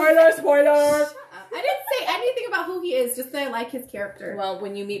Spoiler! Spoiler! I didn't say anything about who he is, just that I like his character. Well,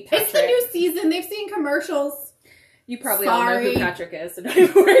 when you meet Patrick... It's the new season. They've seen commercials. You probably all know who Patrick is, so don't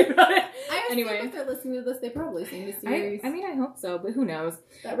even worry about it. Anyway, if they're listening to this, they've probably seen the series. I mean, I hope so, but who knows?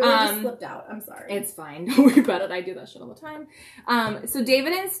 That really just slipped out. I'm sorry. It's fine. Don't worry about it. I do that shit all the time. So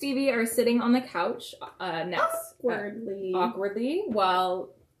David and Stevie are sitting on the couch next. Awkwardly. While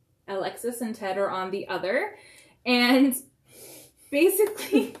Alexis and Ted are on the other. And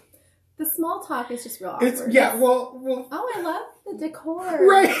basically, the small talk is just real awkward. Well. Oh, I love the decor.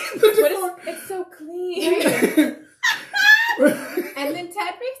 Right. The decor. It's so clean. And then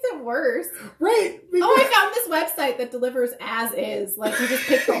Ted makes it worse. Right. Because... Oh, I found this website that delivers as is. Like, you just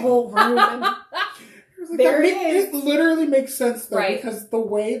pick the whole room and there it is. It literally makes sense, though, right. because the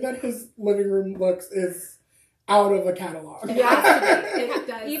way that his living room looks is out of a catalog. Yeah, it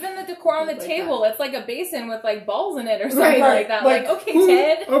does. Even the decor on the table, it's like a basin with like balls in it or something right. like that. Like, okay,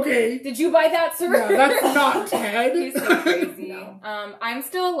 Ted. Okay. Did you buy that, sir? Yeah, that's not Ted. He's so crazy. No. I'm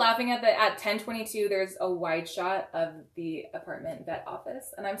still laughing at 1022. There's a wide shot of the apartment vet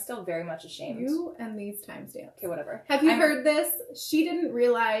office, and I'm still very much ashamed. You and these timestamps. Okay, whatever. Have you heard this? She didn't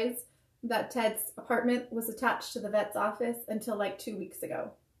realize that Ted's apartment was attached to the vet's office until like 2 weeks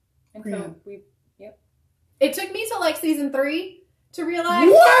ago. Until It took me till like season 3 to realize.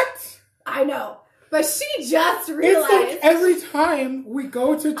 What? I know. But she just realized. It's like every time we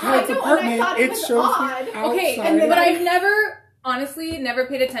go to Ted's apartment, it shows odd. me outside. Okay, but I've never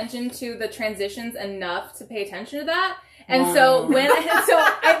paid attention to the transitions enough to pay attention to that. And so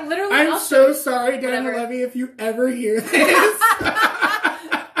I literally... I'm so sorry, Daniel Levy, if you ever hear this.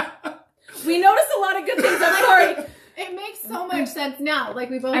 We noticed a lot of good things. I'm sorry. It makes so much sense now. Like,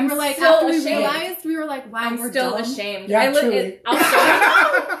 we both were like, still after we ashamed. realized, we were like, wow, I'm still ashamed. Yeah, I'll show you.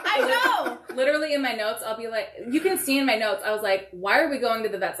 I know. Literally in my notes, I'll be like, you can see in my notes, I was like, why are we going to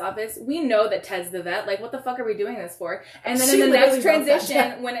the vet's office? We know that Ted's the vet. Like, what the fuck are we doing this for? And then in the next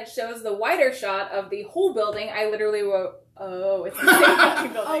transition, when it shows the wider shot of the whole building, I literally wrote, oh, it's the same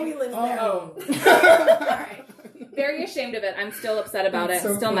fucking building. Oh, he lives there. Oh. All right. Very ashamed of it. I'm still upset about it.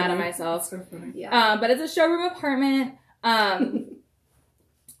 So Still funny. mad at myself. So funny. Yeah. But it's a showroom apartment. I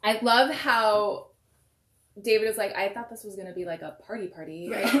love how David is like, I thought this was going to be like a party.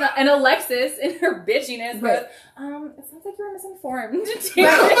 Right. And Alexis, in her bitchiness, goes, it sounds like you were misinformed. I'm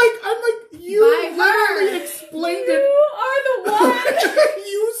like, you literally explained you it. You are the one.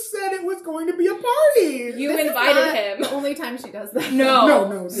 You said it was going to be a party. You This invited him. The only time she does that.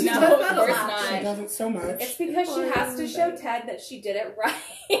 No, She of does that a course lot. not. She does it so much. It's because she has to show Ted that she did it right.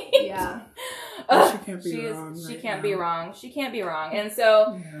 Yeah. She can't be wrong. She right can't now. be wrong. She can't be wrong. And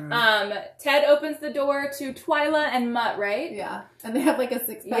so, Ted opens the door to Twyla and Mutt, right? Yeah. And they have like a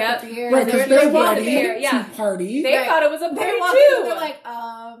 6-pack Yep. of beer. Right, because they're wanted ready beer, yeah. to party. They thought it was a They party walk too. in, they're like,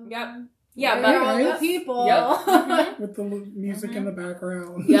 Yep. Yeah, where Mutt. are all Right. the people? Yep. Mhm. With the music in the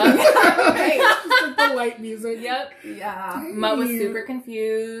background. Yep. With the light music. Yep. Yeah. Mutt was super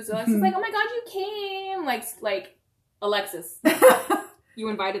confused. Alexis was like, oh my god, you came. Like, Alexis, you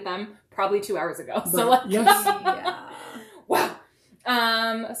invited them probably 2 hours ago. So, like, yes. Yeah.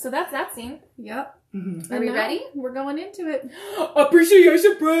 wow. So that's that scene. Yep. Mm-hmm. Are we And ready? now we're going into it.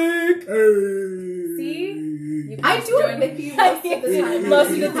 Appreciation break. Hey. See? I do it with you most of the time. Most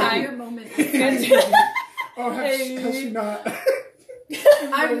of the You have time. your moment. Oh, has she not?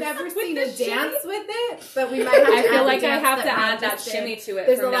 I've never seen a dance with it, but we might have to I feel add like the I dance have to Ron add that just did. shimmy to it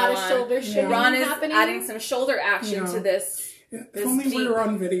There's from a lot now of on. shoulder shimmy Ron is happening. adding some shoulder action to this. If only we were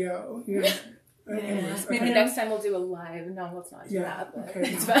on video. Yeah. Anyways, Maybe okay. next time we'll do a live. No, let's not do Yeah. that. But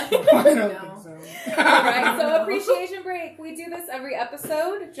Okay. it's no. fine. I don't No. think so. Alright, so appreciation break. We do this every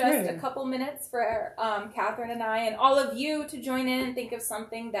episode. Just Yeah. a couple minutes for Catherine and I and all of you to join in and think of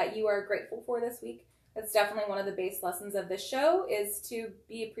something that you are grateful for this week. That's definitely one of the base lessons of this show is to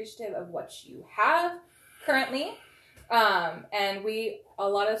be appreciative of what you have currently. And we a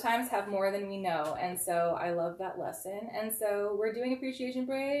lot of times have more than we know. And so I love that lesson. And so we're doing appreciation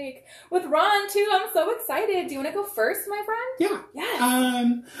break with Ron too. I'm so excited. Do you want to go first, my friend? Yeah.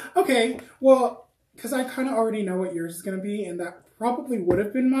 Yes. Okay. Well, because I kind of already know what yours is going to be, and that probably would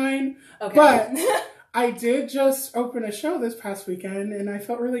have been mine. Okay. But I did just open a show this past weekend, and I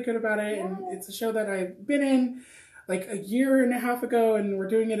felt really good about it. And it's a show that I've been in like a year and a half ago, and we're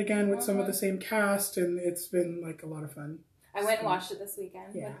doing it again with some of the same cast, and it's been like a lot of fun. I went and watched it this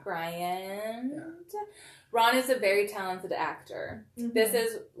weekend Yeah. with Brian. Yeah. Ron is a very talented actor. Mhm. This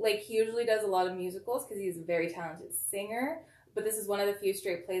is, like, he usually does a lot of musicals because he's a very talented singer. But this is one of the few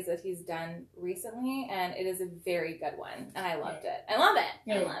straight plays that he's done recently, and it is a very good one. And I loved it. I love it. I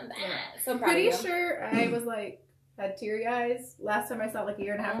Yeah. love that. Yeah. So proud Pretty of you. sure I was like, had teary eyes last time I saw it like a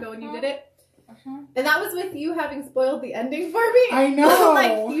year and a half ago when you did it. Uh-huh. And that was with you having spoiled the ending for me. I know.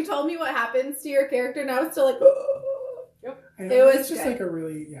 Like, you told me what happens to your character, and I was still like, I know. It was It's just good. like a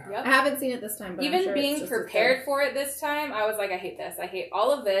really, yeah. Yep. I haven't seen it this time, but I'm Even sure it's being just as prepared for it this time, I was like, I hate this. I hate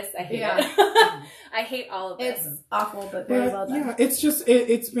all of this. I hate Yeah. it. I hate all of good. this. It's awful, but very But well done. yeah, it's just,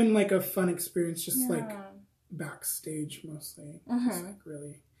 it's been like a fun experience, just like Yeah. backstage mostly. Mhm. Just like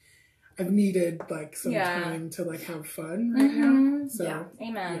really. I've needed like some time to like have fun right now. So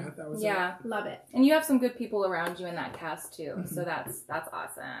amen. Yeah, that was Love it. And you have some good people around you in that cast too, so that's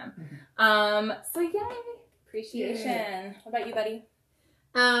awesome. So yay, appreciation. Yay. What about you, buddy?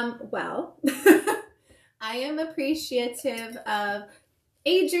 Well, I am appreciative of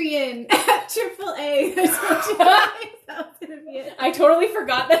Adrian at AAA. I totally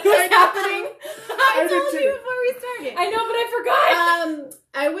forgot that was happening. I told you before we started. I know, but I forgot.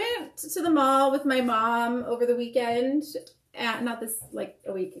 I went to the mall with my mom over the weekend. Not this, like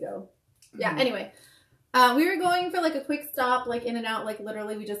a week ago. Yeah, anyway. We were going for like a quick stop, like in and out, like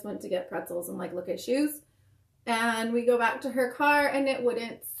literally we just went to get pretzels and like look at shoes. And we go back to her car and it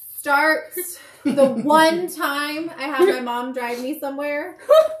wouldn't start. The one time I had my mom drive me somewhere,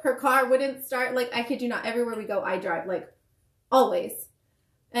 her car wouldn't start. Like, I kid you not, everywhere we go, I drive, like, always.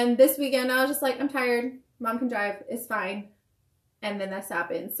 And this weekend, I was just like, I'm tired. Mom can drive. It's fine. And then this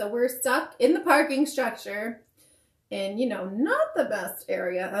happened. So we're stuck in the parking structure in, you know, not the best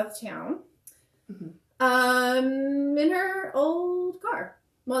area of town. In her old car.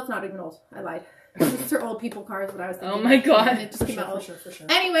 Well, it's not even old. I lied. It's her old people car is what I was thinking. Oh my god. It just came out. For sure.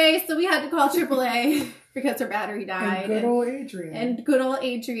 Anyway, so we had to call AAA because her battery died. And good old Adrian. And good old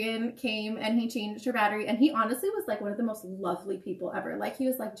Adrian came and he changed her battery. And he honestly was like one of the most lovely people ever. Like, he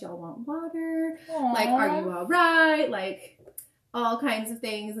was like, do y'all want water? Aww. Like, are you all right? Like, all kinds of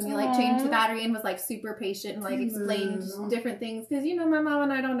things. And he like changed the battery and was like super patient and like explained different things. Because, you know, my mom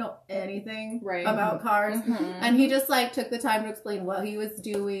and I don't know anything about cars. And he just like took the time to explain what he was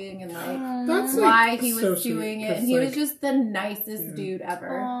doing and like That's why like he was so doing sweet, it. And he like, was just the nicest dude ever.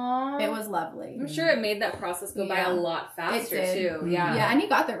 Aww. It was lovely. I'm sure it made that process go by a lot faster too. Yeah. Yeah, and he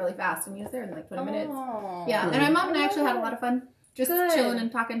got there really fast and he was there in like 20 minutes. Yeah, Good. and my mom and I actually had a lot of fun. Just chilling and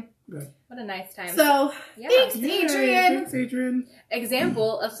talking. Good. What a nice time. So, thanks, Yay, Adrian. Thanks, Adrian.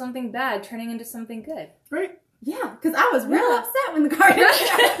 Example of something bad turning into something good. Right. Yeah, because I was real upset when the car didn't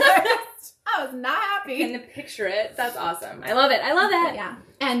start. I was not happy. Can picture it. That's awesome. I love it. I love it. Yeah.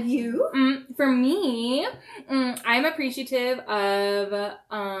 And you? For me, I'm appreciative of,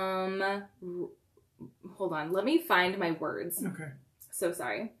 hold on, let me find my words. Okay. So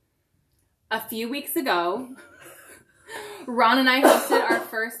sorry. A few weeks ago, Ron and I hosted our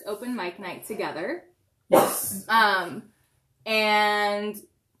first open mic night together. Yes. And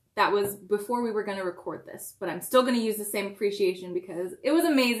that was before we were going to record this, but I'm still going to use the same appreciation because it was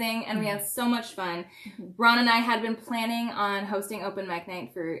amazing and we had so much fun. Ron and I had been planning on hosting open mic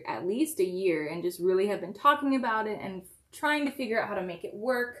night for at least a year and just really have been talking about it and trying to figure out how to make it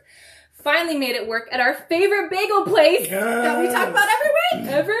work. Finally made it work at our favorite bagel place that we talk about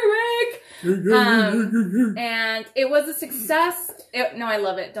every week. And it was a success. No, I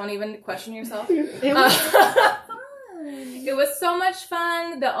love it. Don't even question yourself. It was fun. It was so much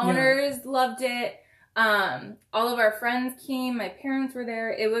fun. The owners loved it. All of our friends came. My parents were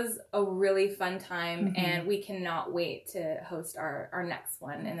there. It was a really fun time, and we cannot wait to host our next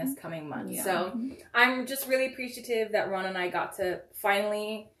one in this coming month. Yeah. So I'm just really appreciative that Ron and I got to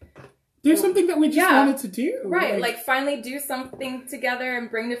finally do something that we just wanted to do. Right, like finally do something together and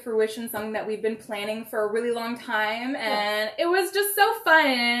bring to fruition something that we've been planning for a really long time. And it was just so fun,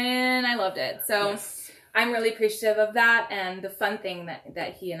 and I loved it. So I'm really appreciative of that and the fun thing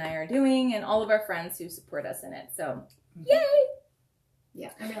that he and I are doing and all of our friends who support us in it. So, yay!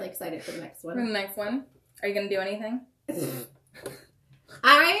 Yeah, I'm really excited for the next one. For the next one. Are you going to do anything?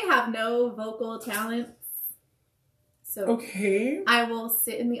 I have no vocal talents. So okay. I will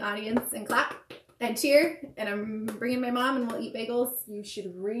sit in the audience and clap and cheer, and I'm bringing my mom and we'll eat bagels. You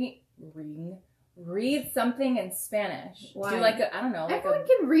should read something in Spanish. Why? Do like I don't know. Like Everyone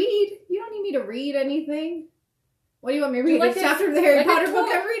can read. You don't need me to read anything. What do you want me to read? Like a chapter of the Harry Potter book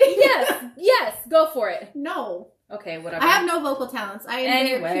I'm reading? Yes, go for it. No. Okay, whatever. I have no vocal talents. I am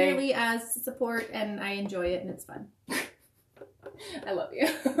Anyway. there purely as support, and I enjoy it, and it's fun. I love you.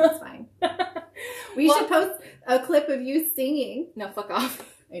 It's fine. We should post a clip of you singing. No, fuck off.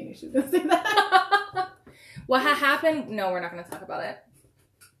 I knew she was going to say that. What happened? No, we're not going to talk about it.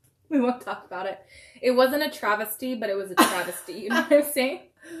 We won't talk about it. It wasn't a travesty, but it was a travesty. You know what I'm saying?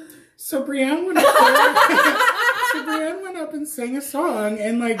 So Brianne went up there. Brianne went up and sang a song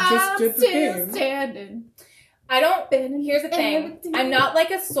and like just did the thing. Standing. Here's the thing. I'm not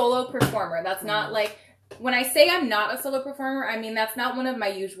like a solo performer. That's not like, when I say I'm not a solo performer, I mean that's not one of my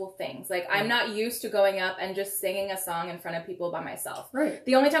usual things. Like, I'm not used to going up and just singing a song in front of people by myself. Right.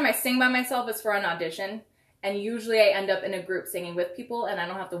 The only time I sing by myself is for an audition. And usually I end up in a group singing with people and I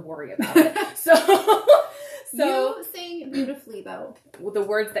don't have to worry about it. So you sang beautifully, though. the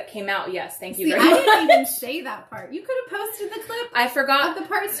words that came out, yes, thank you See, very I much. didn't even say that part. You could have posted the clip I forgot of the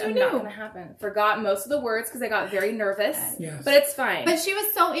parts you Not knew. gonna happen. Forgot most of the words because I got very nervous. Yes. But it's fine. But she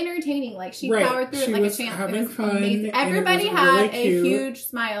was so entertaining. Like, she Right. powered through She it like was a champ. having It was fun, amazing. and it Everybody was had really a cute. huge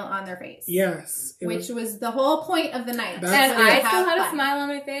smile on their face. Yes. Which was the whole point of the night. That's and it. I Have still had a fun. smile on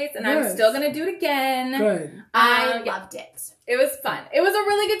my face, and Yes. I'm still gonna do it again. good. I Yeah. loved it. It was fun. It was a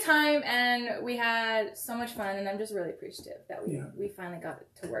really good time, and we had so much fun. And I'm just really appreciative that we finally got it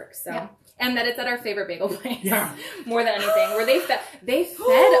to work. So, Yeah. and that it's at our favorite bagel place. Yeah. More than anything, where they fed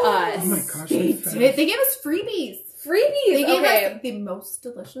us. Oh my gosh. They that's did. They gave us freebies. Freebies. They gave Okay. us the most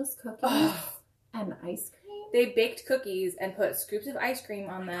delicious cookies Oh. and ice cream. They baked cookies and put scoops of ice cream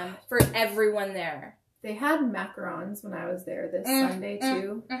on them for everyone there. They had macarons when I was there this Sunday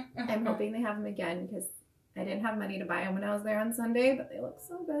too. I'm hoping they have them again because I didn't have money to buy them when I was there on Sunday, but they look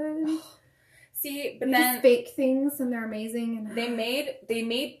so good. See, but They then just bake things and they're amazing. And they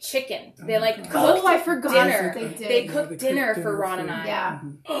made chicken. Oh They my like God. cooked I forgot dinner. they did. They Yeah, cooked they dinner cooked for dinner Ron for and I. Yeah.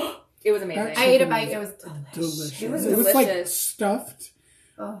 Mhm. It was amazing. That I ate a chicken bite. It was delicious. It was It was like delicious. stuffed.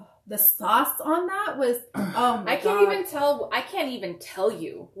 Oh, the sauce on that was oh my I can't God. even tell. I can't even tell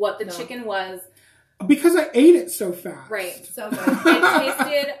you what the No. chicken was. Because I ate it so fast. Right. So good. It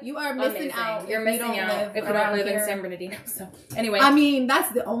tasted You are missing amazing. out. You're if missing you don't out live if you don't around live in here. San Bernardino. So anyway, I mean,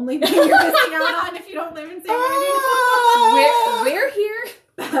 that's the only thing you're missing out on if you don't live in San Ah! we're here.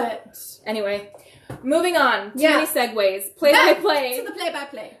 Bernardino. But Anyway, moving on. Too Yeah. many segues. Play by play. to the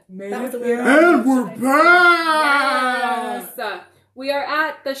play-by-play. Made That was a it weird And we're one. back! Yes. We are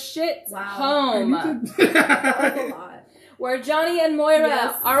at the shit Wow. home, That was a lot. where Johnny and Moira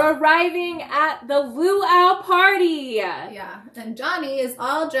Yes. are arriving at the luau party. Yeah, and Johnny is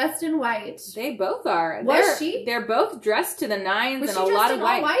all dressed in white. They both are. Was she? They're both dressed to the nines Was and she a lot dressed of in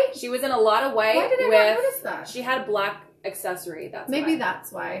all white. white? She was in a lot of white Why did I with. not notice that? She had a black accessory. That's Maybe why.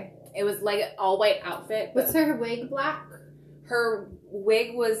 that's why. It was like an all white outfit. But Was her wig black? her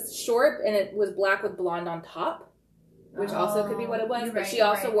wig was short and it was black with blonde on top, which also could be what it was. You're But right, she you're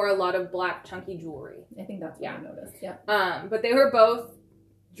also right. wore a lot of black chunky jewelry. I think that's what I noticed. Yeah. But they were both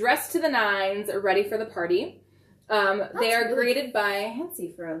dressed to the nines, ready for the party. They are really greeted by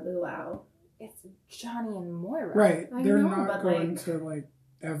Fancy for a luau. it's Johnny and Moira. Right. I They're know, not but, going like- to, like,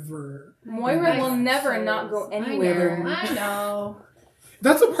 ever. Moira Yeah. will never not go anywhere. I know.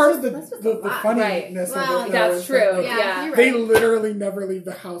 That's a part of the That's just the, a the lot. funniness of Well, it. though, that's is true. that, like, Yeah. You're They right. literally never leave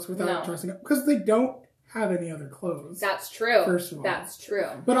the house without No. dressing up because they don't have any other clothes. That's true. First of all. That's true.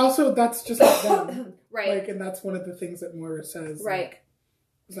 But also, that's just them. Right. Like, and that's one of the things that Moira says. Right. Like,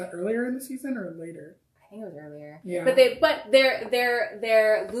 was that earlier in the season or later? I think it was earlier. Yeah. But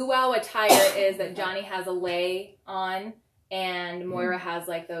their luau attire is that Johnny has a lei on and Moira has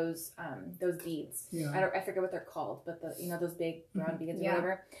like those beads. Yeah. I forget what they're called, but those big brown beads or Yeah.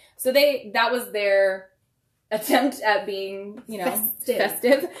 whatever. So that was their attempt at being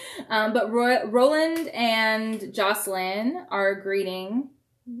festive. But Roland and Jocelyn are greeting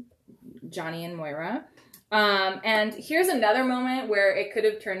Johnny and Moira. And here's another moment where it could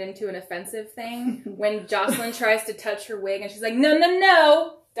have turned into an offensive thing when Jocelyn tries to touch her wig and she's like,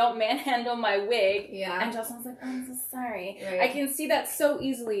 no, don't manhandle my wig. Yeah. And Jocelyn's like, I'm so sorry. Right. I can see that so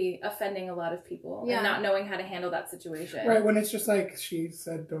easily offending a lot of people Yeah. and not knowing how to handle that situation. Right, when it's just like, she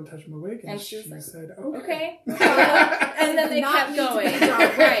said, don't touch my wig, and she was like, said, Okay. okay. And then they Not kept need to going. be done.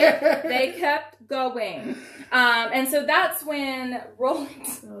 Right. They kept going. And so that's when Roland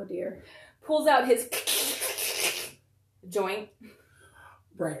Oh dear. pulls out his joint.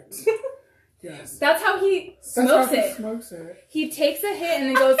 Right. Yes. That's how he That's smokes how he it. smokes it. He takes a hit and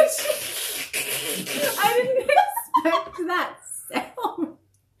then goes. I didn't expect that sound.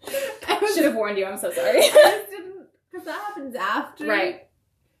 I Should have warned you. I'm so sorry. just didn't, because that happens after. Right.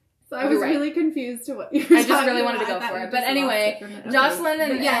 So I was You're right. really confused to what you were I just talking really wanted to about. go I for thought it. you But just anyway, lost it from it. Jocelyn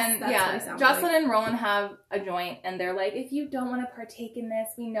Okay. and, But yes, that's what he and sounds Jocelyn like. and Roland have a joint, and they're like, if you don't want to partake in this,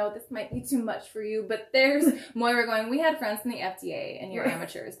 we know this might be too much for you. But there's Moira going, we had friends from the FDA, and you're Right.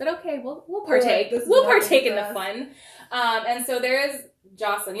 amateurs, but okay, we'll partake. This is We'll nothing partake for in the us. fun. And so there is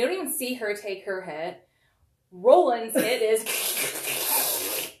Jocelyn. You don't even see her take her hit. Roland's hit is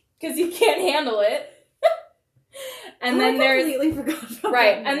because he can't handle it. And then I there's completely forgot about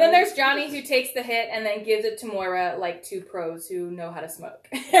right, that and then moment. there's Johnny who takes the hit and then gives it to Moira like two pros who know how to smoke.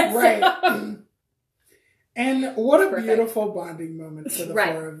 Right. And what a Perfect. beautiful bonding moment for the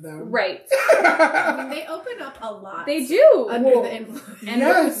Right. four of them. Right. I mean, they open up a lot. They do. under Well, the influence. And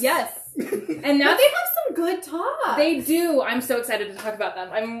Yes. yes. And Now now they have some some good talk. They do. I'm so excited to talk about them.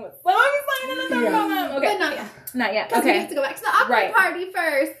 I'm so excited to talk about them. Okay. But not yet. Not yet. Because Okay. we have to go back to the awkward party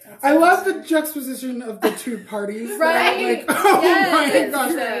first. I love the juxtaposition of the two parties. Right. Like, oh Yes. my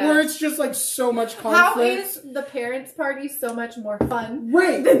gosh. Where it's just like so much conflict. How is the parents' party so much more fun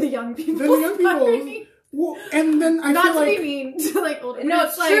Right. than the young people's Than the young people's. party? Well, and then I Not feel to like be mean to like older. No, but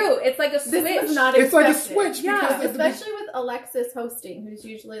it's true. It's like a switch. This was not it's like a expected. switch Yeah, because of the Especially with Alexis hosting, who's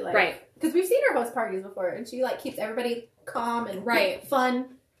usually like, Right. Because we've seen her host parties before, and she like keeps everybody calm and Right.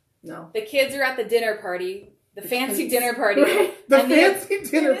 fun. No, The kids are at the dinner party, the fancy kids. dinner party, the and fancy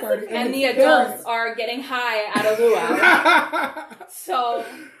dinner party. and the adults are getting high at a luau. So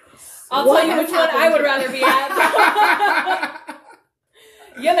I'll What tell you has which one I happened would here? rather be at.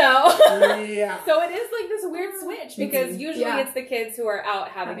 You know. Yeah. So it is like this weird switch because usually Yeah. it's the kids who are out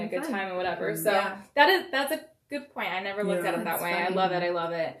having a Having good fun. time and whatever. So Yeah. that's a good point. I never looked Yeah. at it that That's way. I funny. love it. I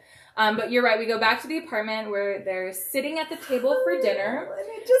love it. But you're right. We go back to the apartment where they're sitting at the table for dinner. And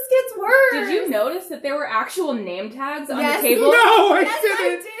it just gets worse. Did you notice that there were actual name tags on Yes. the table? No, I Yes, I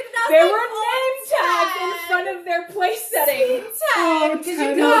didn't. did. And I was There like, were name tags in front of their place setting. Oh, Did you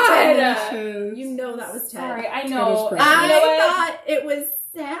Ted know is that? delicious. You know that was Ted. Sorry, I Ted know. is precious. You know what? I thought it was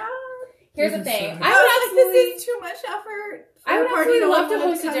sad. Here's the This is thing. sad. I I would was like, absolutely, this is too much effort. for I would a party absolutely no love one to would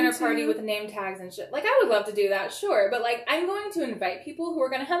host a come dinner to. party with name tags and shit. Like, I would love to do that, sure. But, like, I'm going to invite people who are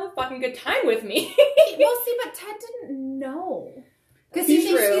going to have a fucking good time with me. Well, see, but Ted didn't know. Because He's he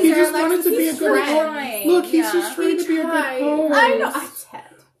thinks true. these He are just Alexis' wanted to be a good friends. trying. Look, he's Yeah. just trying to be a good tried. host. I know. I'm Ted.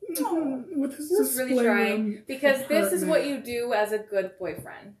 With his He was really display trying room because this is apartment. what you do as a good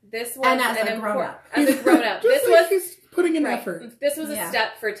boyfriend. This was And as an a important grown-up. as a grown up. This Just like was he's putting in right. effort. This was a Yeah.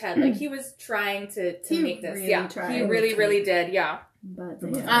 step for Ted. Like he was trying to He make this. really Yeah, tried. he really, really did. Yeah. But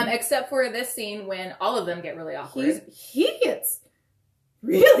Except for this scene when all of them get really awkward. he gets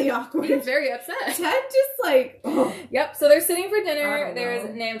really awkward. He's very upset. Ted just like, oh. Yep. So they're sitting for I dinner. don't There's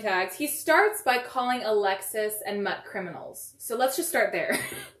know. name tags. He starts by calling Alexis and Mutt criminals. So let's just start there.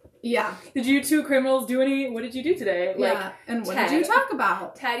 Yeah. Did you two criminals do any? What did you do today? Yeah. And what Ted. did you talk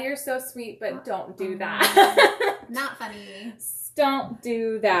about? Ted, you're so sweet, but don't do that. Not funny. Don't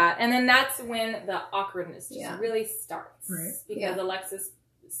do that. And then that's when the awkwardness just Yeah. really starts. Right. Because Yeah. Alexis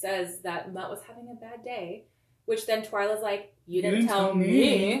says that Mutt was having a bad day, which then Twyla's like, you didn't didn't tell tell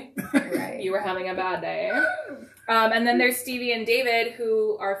me Right. you were having a bad day. And then there's Stevie and David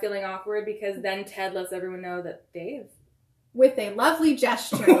who are feeling awkward because then Ted lets everyone know that Dave. With a lovely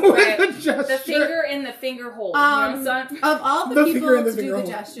gesture. Right. With a gesture. The finger in the finger hole. You know what I'm saying? Of all the, The people finger in the to do finger the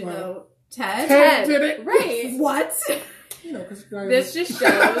hole. gesture, Wow. though, Ted. Ted did it. Right. What? You know, 'cause This just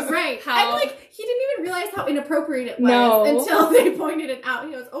shows Right. how... And, like, he didn't even realize how inappropriate it was No. until they pointed it out.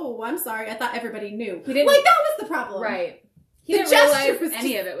 He goes, oh, I'm sorry. I thought everybody knew. He didn't- Like, that was the problem. Right. He The didn't gesture realize was any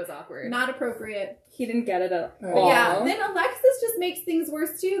just of it was awkward. Not appropriate. He didn't get it at But all. Yeah. Then Alexis just makes things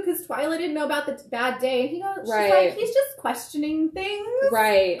worse, too, because Twyla didn't know about the bad day. He goes, she's Right. like, he's just questioning things.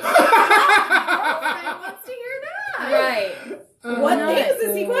 Right. Girlfriend wants to hear that. Right. What Oh, things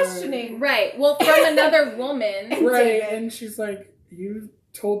is he God. questioning? Right. Well, from another woman. Right, and she's like, you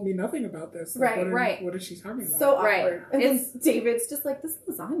told me nothing about this. Like, Right, right. What is she talking about? So Right. awkward. And It's- then David's just like, this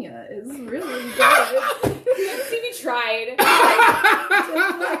lasagna is really good. Stevie tried.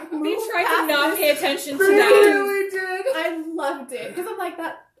 Like, He move tried to past not this. pay attention to They that. really did. I loved it. Because I'm like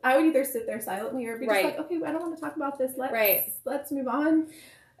that. I would either sit there silently or be Right. just like, okay, I don't want to talk about this. Right. Let's move on.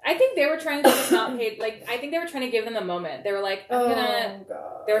 I think they were trying to just not pay. Like, I think they were trying to give them a moment. They were like, God.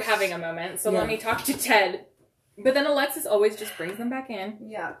 they were having a moment, so Yeah. let me talk to Ted. But then Alexis always just brings them back in,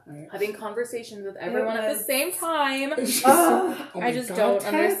 Yeah. having conversations with everyone at the was- same time. She's Oh, like, oh I my just God, don't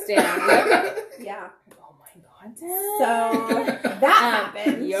Ted? understand. Yeah. Oh my god, So that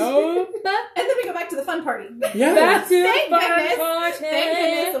happened. Yup. And then we go back to the fun party. Yeah. That's it. Thank goodness. Party. Thank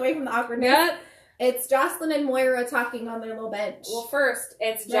goodness, away from the awkwardness. Yep. It's Jocelyn and Moira talking on their little bench. Well, first,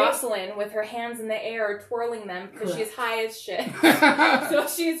 it's Right. Jocelyn with her hands in the air, twirling them because she's high as shit. Right. So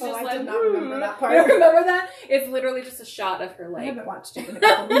she's just I like, did not remember that part. You don't remember that? It's literally just a shot of her I leg. haven't watched it in a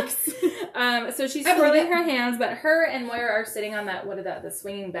couple weeks. So she's I believe twirling it. her hands, but her and Moira are sitting on that, the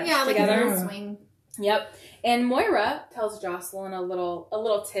swinging bench Yeah, like together. a swing. Yep. And Moira tells Jocelyn a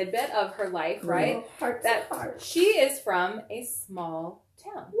little tidbit of her life, right? Heart That to heart. she is from a small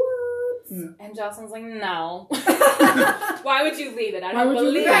town. What? And Jocelyn's like, no. Why would you leave it? I Why don't would you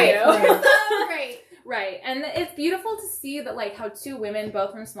believe leave you. it? Right. So great. Right. And it's beautiful to see that, like, how two women,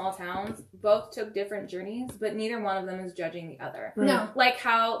 both from small towns, both took different journeys, but neither one of them is judging the other. Right. No. Like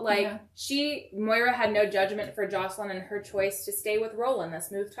how, like, Yeah. Moira had no judgment for Jocelyn and her choice to stay with Roland, the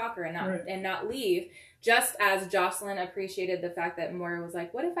smooth talker, and not Right. and not leave. just as Jocelyn appreciated the fact that Moira was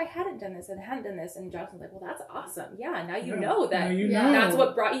like, what if I hadn't done this and hadn't done this? And Jocelyn's like, well, that's awesome. Yeah, now you know that that's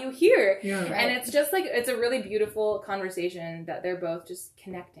what brought you here. Yeah. Right. And it's just like, it's a really beautiful conversation that they're both just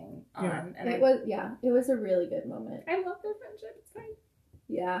connecting on. Yeah. And it was a really good moment. I love their friendship. It's fine.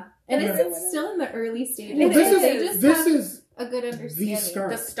 Yeah. And it's still in the early stages. Well, this is a good understanding.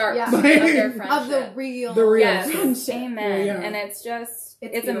 The start yeah. of their friendship. Of the real friendship. Amen. Yeah. And it's just,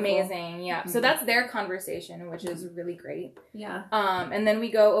 it's amazing. Yeah. So that's their conversation, which is really great. Yeah. And then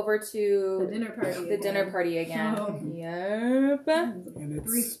we go over to the dinner party. Dinner party again. Oh. Yep. And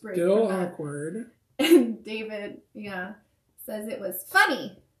it's still awkward. And David, says it was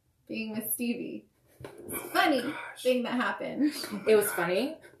funny being with Stevie. Funny thing that happened. It was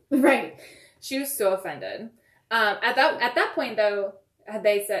funny. Right. She was so offended. At that point though, had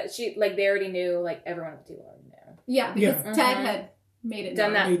they said they already knew, like everyone at the table already knew. Yeah, because Ted had made it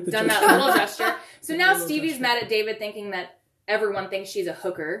done that little gesture. So now Stevie's mad at David, thinking that everyone thinks she's a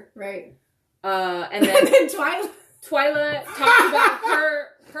hooker. Right. And then Twyla talked about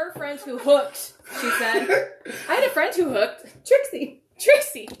her friends who hooked. She said, "I had a friend who hooked." Trixie.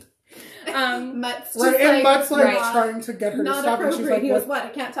 Mutt's Mutt's trying to get her to stop, and she's like, he was, "What? I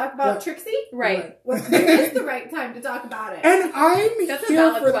can't talk about Trixie?" Right. Well, when is the right time to talk about it? And that's a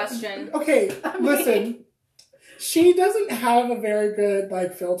valid question. Okay, listen. She doesn't have a very good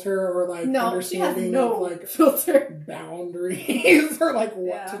understanding of filter boundaries or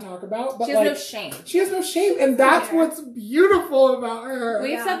what to talk about. But she has no shame. She has no shame, and that's what's beautiful about her.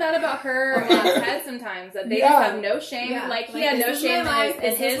 We've said that about her and Ted sometimes, that they just have no shame. Yeah. He had no shame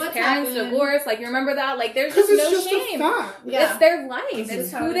in his parents' divorce. You remember that? There's just no shame. It's their life.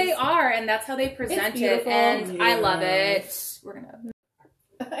 It's who they are, and that's how they present it. And I love it.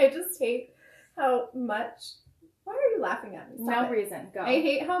 I just hate how much. Why are you laughing at me? No reason. Go. I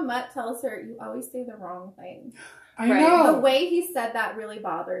hate how Mutt tells her, you always say the wrong thing. I know. The way he said that really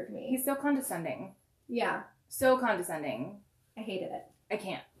bothered me. He's so condescending. Yeah. So condescending. I hated it. I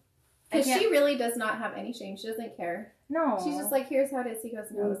can't. Because she really does not have any shame. She doesn't care. No. She's just like, here's how it is. He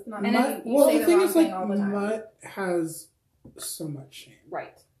goes, no, it's not. The thing is, Mutt has so much shame.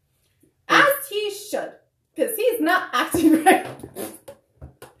 Right. As he should. Because he's not acting right.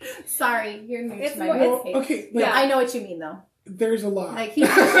 Sorry, you're new to my page. Okay, I know what you mean though. There's a lot. He's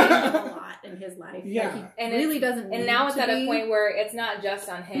ashamed of a lot in his life. Yeah, and he really doesn't. And now it's at a point where it's not just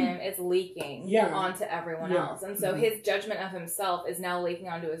on him; it's leaking onto everyone else. And so his judgment of himself is now leaking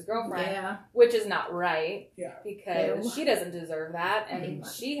onto his girlfriend, which is not right. Yeah, because she doesn't deserve that, and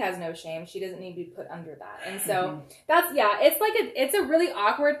she has no shame. She doesn't need to be put under that. And so that's it's a really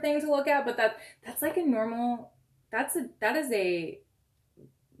awkward thing to look at, but that's like a normal. That is a.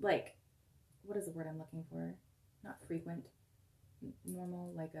 What is the word I'm looking for? Not frequent.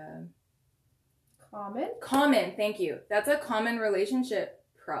 Normal, Common, thank you. That's a common relationship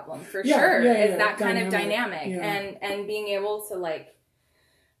problem, for sure. Is that kind of dynamic. And being able to,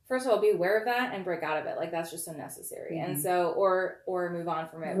 first of all, be aware of that and break out of it. That's just so necessary. And so, or move on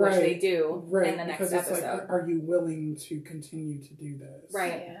from it, which they do in the next episode. Are you willing to continue to do this?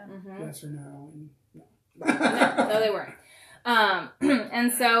 Right. Yeah. Mm-hmm. Yes or no? No. No, they weren't.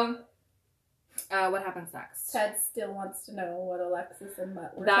 And so, what happens next? Ted still wants to know what Alexis and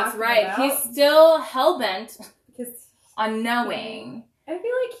Mutt were That's talking right. about. He's still hell-bent on knowing. I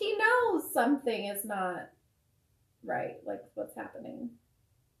feel like he knows something is not right, what's happening.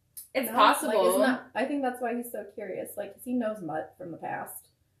 It's possible. I think that's why he's so curious. Because he knows Mutt from the past.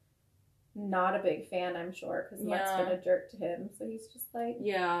 Not a big fan, I'm sure, because Mutt's been a jerk to him. So he's just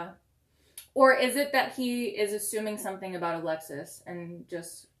Yeah. Or is it that he is assuming something about Alexis and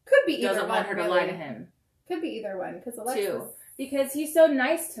just could be doesn't want her to lie to him? Could be either one, because Alexis... Too. Because he's so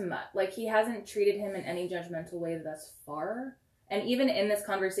nice to Mutt. He hasn't treated him in any judgmental way thus far. And even in this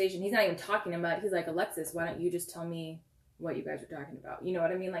conversation, he's not even talking to Mutt. He's like, Alexis, why don't you just tell me what you guys are talking about? You know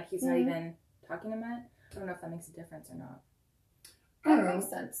what I mean? He's not even talking to Mutt. I don't know if that makes a difference or not. That makes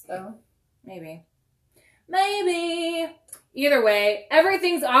sense, though. Maybe. Either way,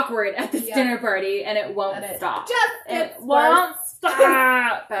 everything's awkward at this dinner party, and it won't stop. It won't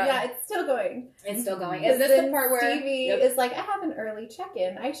stop. Yeah, it's still going. It's still going. Is this the part where Stevie is like, I have an early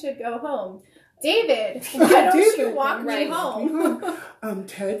check-in. I should go home. David, why don't you walk me home?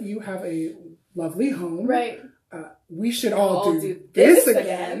 Ted, you have a lovely home. Right. We should all do this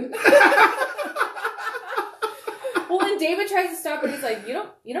again. Well, and David tries to stop her. He's like, "You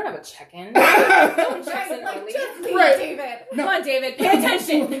don't have a check-in. No one checks in early." Just leave, David. Come on, David, pay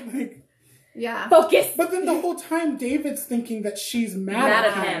attention. Yeah. Focus. But then the whole time, David's thinking that she's mad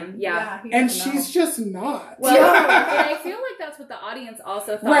at him. Yeah. And she's just not. Well, and I feel like that's what the audience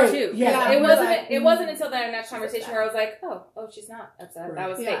also thought too. Yeah. It wasn't until the next conversation where I was like, oh, she's not upset. Right. That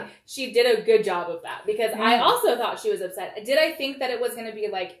was fake. She did a good job of that because I also thought she was upset. Did I think that it was going to be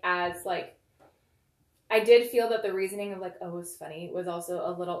like as like, I did feel that the reasoning of like, oh, it was funny was also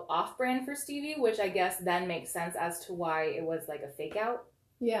a little off-brand for Stevie, which I guess then makes sense as to why it was like a fake out.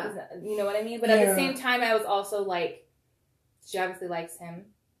 Yeah. You know what I mean? But at the same time, I was also like, she obviously likes him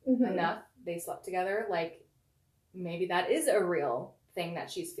enough. They slept together. Like, maybe that is a real thing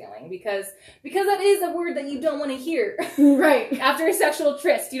that she's feeling because that is a word that you don't want to hear. Right. After a sexual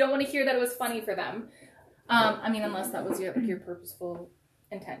tryst, you don't want to hear that it was funny for them. I mean, unless that was your purposeful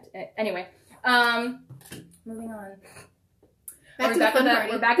intent. Anyway, moving on.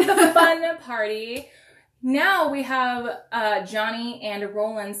 We're back at the fun party. Now we have Johnny and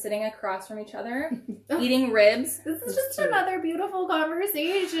Roland sitting across from each other, eating ribs. This is just another beautiful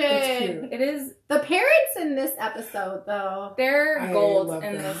conversation. It's It is. The parents in this episode, though. They're gold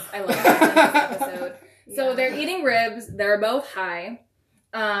in this. I love them in this episode. So they're eating ribs. They're both high.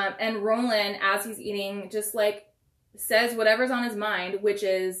 And Roland, as he's eating, just like says whatever's on his mind, which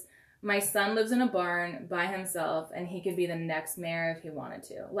is, my son lives in a barn by himself and he could be the next mayor if he wanted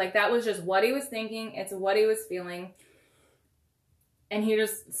to. Like, that was just what he was thinking. It's what he was feeling. And he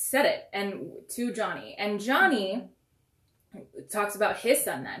just said it to Johnny. And Johnny talks about his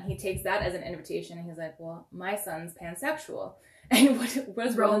son then. He takes that as an invitation and he's like, well, my son's pansexual. And what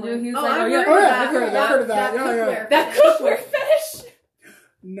does Roland do? He's like, I've heard of that. That cookware fetish.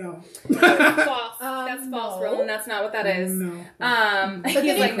 No. False. That's false, Roland. That's not what that is. No. But he's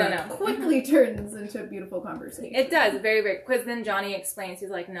then like, it no. quickly turns into a beautiful conversation. It does, very, very. Because then Johnny explains,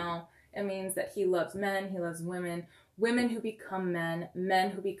 he's like, no, it means that he loves men, he loves women, women who become men, men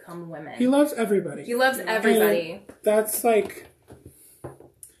who become women. He loves everybody. He loves everybody. And that's like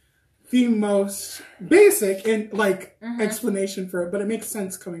the most basic and explanation for it, but it makes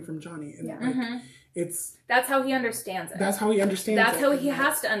sense coming from Johnny. And that's how he understands it. That's how he understands it. That's how he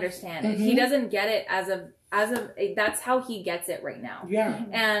has to understand it. He doesn't get it as that's how he gets it right now. Yeah.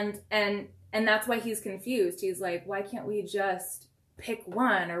 And that's why he's confused. He's like, why can't we just pick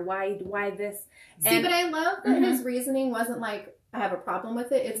one, or why this? See, but I love that his reasoning wasn't like, I have a problem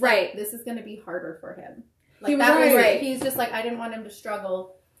with it. It's like, this is going to be harder for him. Like, he's just like, I didn't want him to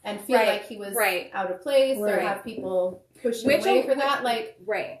struggle and feel like he was out of place or have people push him away for that. Like,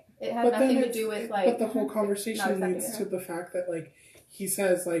 it had nothing to do with like. But the whole conversation leads to the fact that like he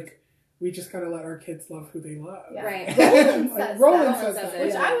says like, we just gotta let our kids love who they love. Yeah. Right. Roland says that.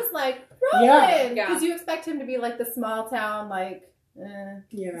 Which I was like, Roland! Because you expect him to be like the small town, like,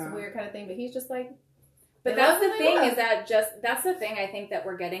 it's a weird kind of thing. But he's just like. But that's the thing is that that's the thing I think that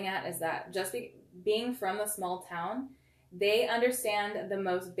we're getting at is that just being from a small town, they understand the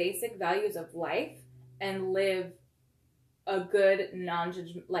most basic values of life and live a good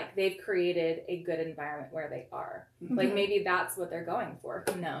non-judgment, like they've created a good environment where they are. Like maybe that's what they're going for,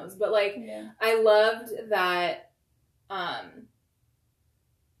 who knows? But like I loved that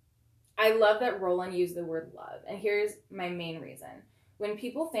Roland used the word love. And here's my main reason. When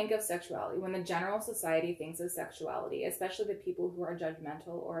people think of sexuality, when the general society thinks of sexuality, especially the people who are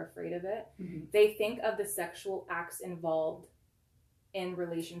judgmental or afraid of it, they think of the sexual acts involved in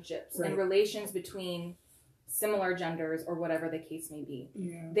relationships and relations between similar genders or whatever the case may be.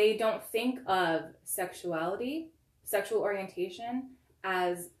 They don't think of sexuality, sexual orientation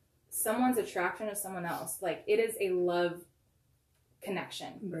as someone's attraction to someone else. Like, it is a love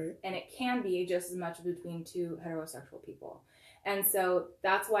connection. And it can be just as much between two heterosexual people. And so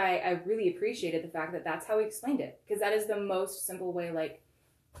that's why I really appreciated the fact that that's how he explained it. Because that is the most simple way, like,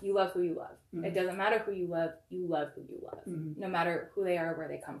 you love who you love. It doesn't matter who you love who you love. No matter who they are or where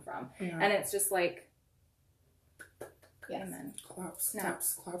they come from. And it's just like, amen. Claps,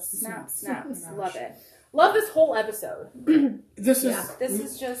 snaps. Snaps. Love it. Love this whole episode. This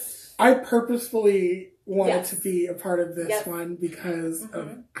is just... I purposefully wanted to be a part of this one because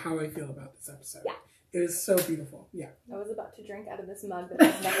of how I feel about this episode. It is so beautiful. I was about to drink out of this mug that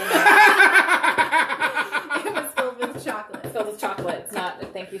has nothing in it. It was filled with chocolate. It's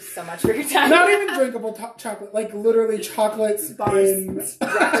not. Thank you so much for your time. Not even drinkable chocolate, like literally chocolates in bars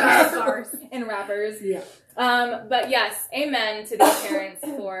in wrappers. But yes, amen to these parents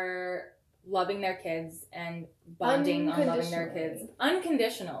for loving their kids and bonding on loving their kids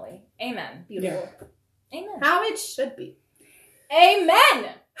unconditionally. Amen. Beautiful. Amen. How it should be. Amen.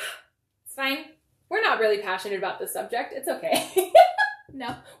 It's fine. We're not really passionate about this subject. It's okay.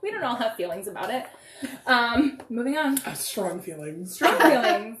 No, we don't all have feelings about it. Moving on. Strong feelings. Strong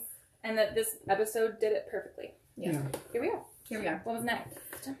feelings. and that this episode did it perfectly. Yeah. Here we are. What was next?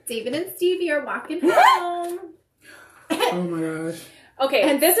 David and Stevie are walking home. Oh my gosh. Okay,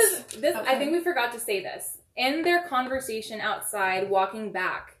 And this. okay. I think we forgot to say this in their conversation outside, walking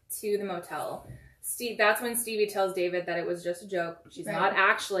back to the motel. That's when Stevie tells David that it was just a joke. She's not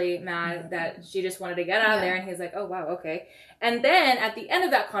actually mad, that she just wanted to get out of there. And he's like, oh, wow, okay. And then at the end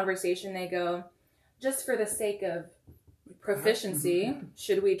of that conversation, they go, just for the sake of proficiency,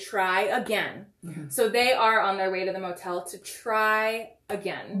 should we try again? So they are on their way to the motel to try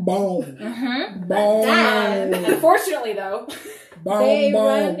again. Boom. Mm-hmm. Boom. Unfortunately, though, they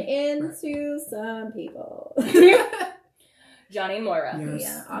run into some people. Johnny and Moira. Yes.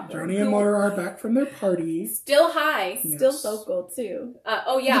 Yeah, Johnny and Moira are back from their party. Still high. Yes. Still vocal, too.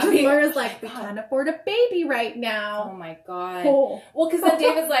 Oh, yeah. Because Moira's like, we can't afford a baby right Oh, now. my God. Oh. Well, because then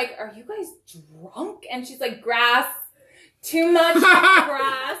David's like, are you guys drunk? And she's like, grass. Too much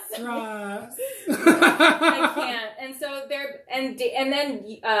grass. I can't. And so they're, and then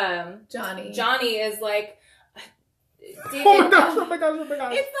Johnny is like, David, Oh my gosh.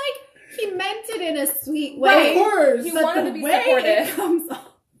 It's like, he meant it in a sweet way. Of course. He But wanted the to be way supportive. it comes off.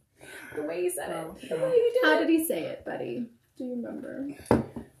 The way he said Oh, it. yeah. The way he did How it. did he say it, buddy? Do you remember?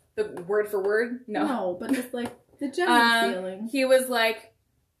 The word for word? No. But just like the general feeling. He was like,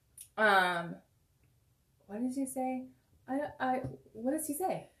 what does he say? What does he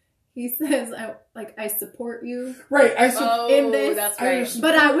say? He says, I support you Right. in this, that's right.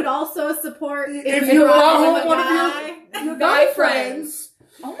 but I would also support If you you brought want home a one of guy. your guy guy friends.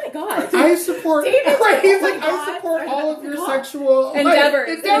 Oh my God. I support. David's Right, like, he's oh my like, God. I support all of your God. sexual Endeavors.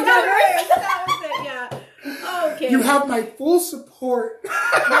 Like, That was it, yeah. Okay. you have my full support.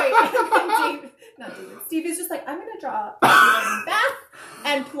 Right. Dave, not David. Steve is just like, I'm going to draw a bath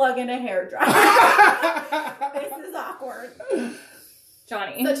and plug in a hairdryer. This is awkward.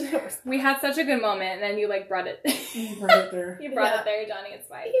 Johnny. Such a We had such a good moment, and then you like brought it. Right there. You brought it there, Johnny. It's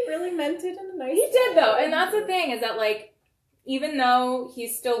fine. He really meant it in a nice He did way. though, and that's the thing is that like, even though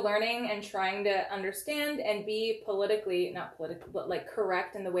he's still learning and trying to understand and be not political, but like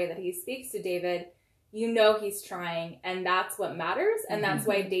correct in the way that he speaks to David, you know he's trying, and that's what matters, and that's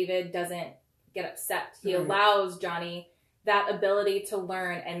why David doesn't get upset. He allows Johnny that ability to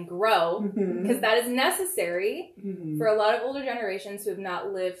learn and grow, because that is necessary for a lot of older generations who have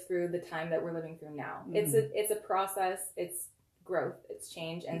not lived through the time that we're living through now. It's a process, it's growth, it's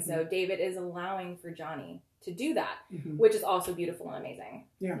change, and so David is allowing for Johnny to do that, which is also beautiful and amazing.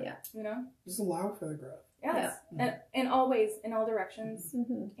 Yeah. You know? Just allow for the growth. Yes. And in all ways, in all directions.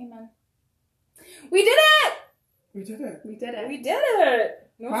 Mm-hmm. Amen. We did it! We did it. We did it. We did it!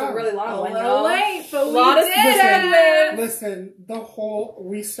 It was a really long A one, little y'all. late, but A lot we of did segue. it. Listen,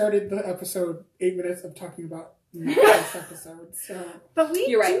 we started the episode 8 minutes of talking about this episode, so. But we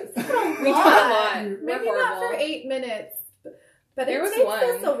You're right. did a We did a lot. Maybe We're not for horrible. 8 minutes. But There it was takes one.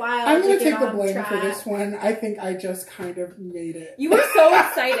 us a while I'm to going to get take the on blame track. for this one. I think I just kind of made it. You were so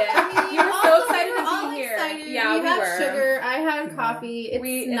excited. You were so Also, excited we're all to be here. excited. Yeah, we we had were. sugar. I had coffee. It's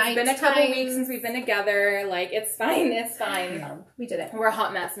It's been a couple weeks since we've been together. Like, it's fine. It's fine. Yeah. We did it. We're a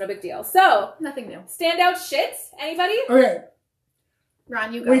hot mess. No big deal. So, Nothing new. standout shit? Anybody? Okay,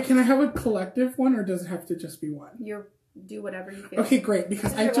 Ron, you go. wait, can I have a collective one, or does it have to just be one? You do whatever you feel. Okay, great,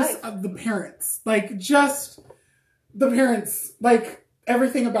 because It's your life. the parents,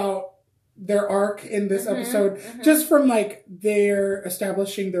 everything about their arc in this episode, just from like their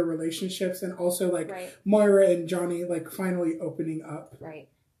establishing their relationships, and also like Right. Moira and Johnny like finally opening up Right.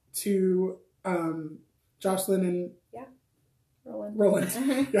 to Jocelyn and Roland.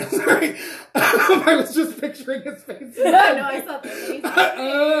 Roland. Yeah, sorry. I was just picturing his face. No, I saw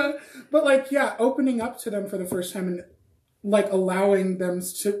that. But like, yeah, opening up to them for the first time and like allowing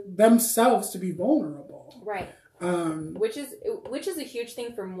themselves to be vulnerable. Right. Which is a huge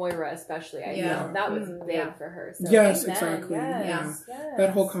thing for Moira, especially. I Yeah. feel that was big Yeah. for her. So Yes, amen. exactly. Yes. Yeah. Yes. That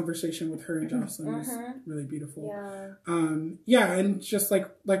whole conversation with her and Jocelyn was really beautiful. Yeah. Yeah, and just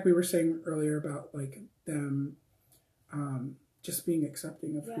like we were saying earlier about like them just being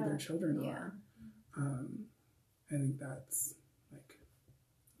accepting of who their children are. I think that's like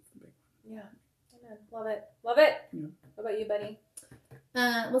the big one. Yeah. Amen. Love it. Love it. Yeah. What about you, buddy?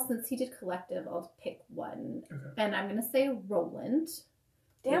 Well, since he did collective, I'll pick one. Okay. And I'm going to say Roland.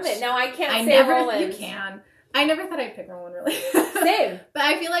 Damn it. Now I can't I say never, Roland. You can. I never thought I'd pick Roland, really. Same. But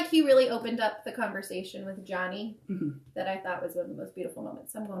I feel like he really opened up the conversation with Johnny Mhm. that I thought was one of the most beautiful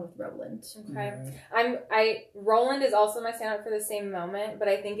moments. I'm going with Roland. Okay. Right. Roland is also my standout for the same moment, but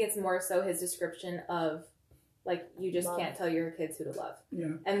I think it's more so his description of like you just Love. can't tell your kids who to love.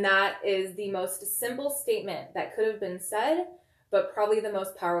 Yeah. And that is the most simple statement that could have been said, but probably the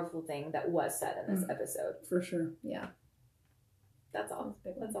most powerful thing that was said in this episode. For sure. Yeah. That's all.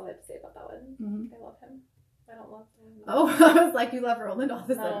 That's all I have to say about that one. Mm-hmm. I love him. I don't love him. Oh, I was like, you love Roland all of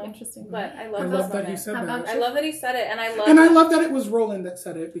a sudden. Interesting. But I I love love this that he said moment. that. I love that he said it, and I love that it was Roland that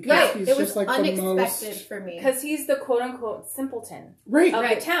said it, because Right. he's It was just like unexpected the most... for me. because he's the quote unquote simpleton Right. of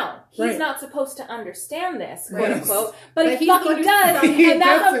Right. the town. He's Right. not supposed to understand this, quote Right. unquote, but he he's fucking does, He and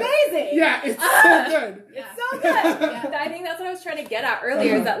that's gets it. amazing. Yeah, it's so good. Yeah. It's so good. Yeah. I think that's what I was trying to get at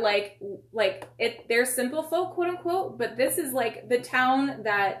earlier. Is that like they're simple folk, quote unquote, but this is like the town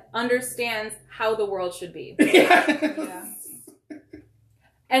that understands how the world should be, Yeah.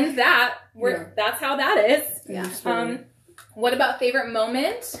 and that's how that is. Yeah. What about favorite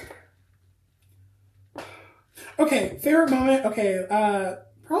moment? Okay, favorite moment. Okay,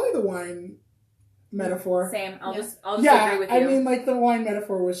 probably the wine metaphor. Same. I'll Yeah. just agree with you. I mean, like, the wine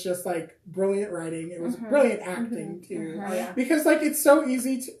metaphor was just like brilliant writing. It was brilliant acting too, Oh, yeah. because like it's so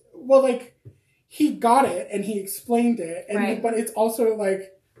easy to. Well, like he got it and he explained it, and Right. but it's also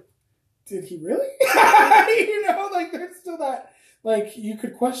like, did he really? Like there's still that, like, you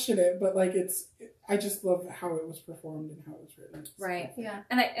could question it, but like I just love how it was performed and how it was written. Right. Yeah.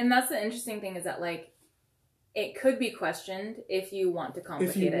 And that's the interesting thing is that like it could be questioned if you want to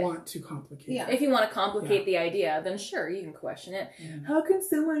complicate If you it. want to complicate Yeah. it. If you want to complicate the idea, then sure, you can question it. Yeah. How can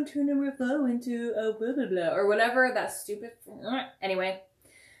someone turn a referral into a blah blah blah or whatever? That's stupid. Anyway,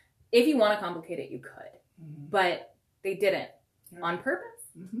 if you want to complicate it, you could, but they didn't on purpose,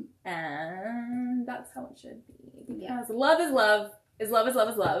 and that's how it should be. Because love is love. Is love is love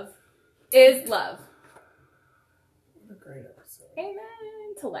is love. Is love. What a great episode. Amen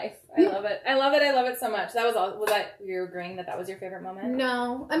to life. I love it. I love it. I love it so much. That was all. Was that you agreeing that was your favorite moment?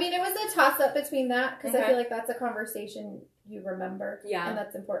 No. I mean, it was a toss-up between that, because I Okay. feel like that's a conversation you remember. Yeah. And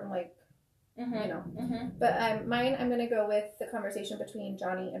that's important, like, Mm-hmm. you know. Mm-hmm. But mine, I'm going to go with the conversation between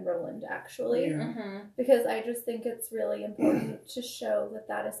Johnny and Roland, actually. Yeah. Mm-hmm. Because I just think it's really important to show that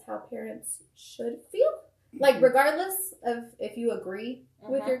that is how parents should feel. Like, regardless of if you agree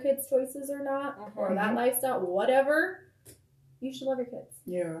with your kids' choices or not, or that lifestyle, whatever, you should love your kids.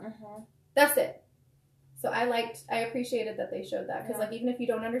 Yeah. That's it. So I appreciated that they showed that. Because, Yeah. like, even if you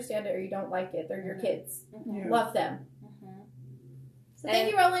don't understand it or you don't like it, they're your kids. Yeah. Love them. Mm-hmm. So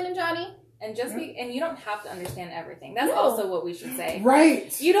thank you, Roland and Johnny. And and you don't have to understand everything. That's No. also what we should say.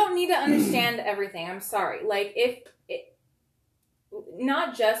 Right. You don't need to understand everything. I'm sorry. Like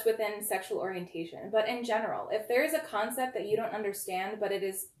not just within sexual orientation, but in general. If there is a concept that you don't understand, but it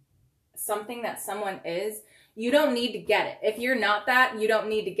is something that someone is, you don't need to get it. If you're not that, you don't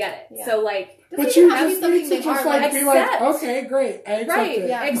need to get it. Yeah. So like, But you have to be just something need to they just are, like like, be like, accept. okay, great, I accept Right, it.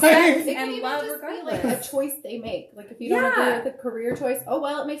 yeah. accept It could and even love just be regardless. like a choice they make. Like, if you don't Yeah. agree with a career choice, oh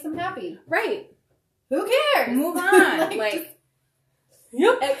well, it makes them happy. right. Who cares? Move on. Like, like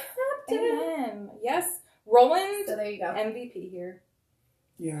yep. accept it. Yes. Roland, So there you go. MVP here.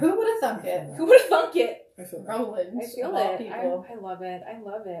 Yeah. Who would have thunk it? Who would have thunk it? I feel that. Roland. I feel of all it. people. I love it. I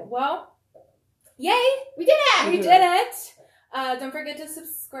love it. Well, yay! We did it! We did it. Don't forget to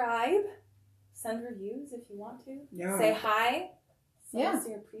subscribe. Send reviews if you want to. Yeah. Say hi. Send Yeah. us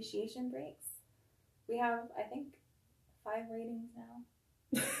your appreciation breaks. We have, I think, 5 ratings now.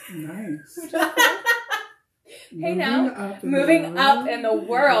 Nice. Hey now, moving up in the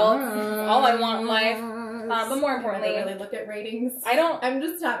world. All I want in life. But more I importantly, never really look at ratings. I'm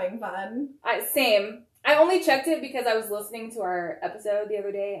just having fun. Same. I only checked it because I was listening to our episode the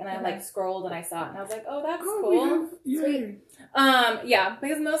other day and I like scrolled and I saw it and I was like, oh, that's cool. Yay. Yeah,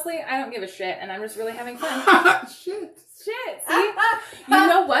 because mostly I don't give a shit and I'm just really having fun. Shit. Shit. See? You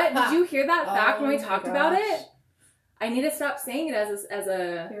know what? Did you hear that fact when we Oh my talked about gosh. it? I need to stop saying it as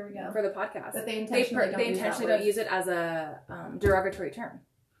a Here we go. for the podcast. But they intentionally don't use it as a derogatory term,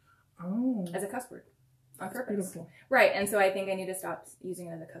 Oh. as a cuss word, on That's purpose. beautiful. Right, and so I think I need to stop using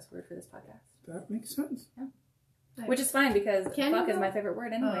it as a cuss word for this podcast, That makes sense. which is fine because Can fuck you is go? my favorite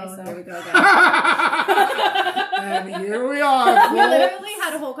word anyway. Oh, So there we go again. And here we are. We literally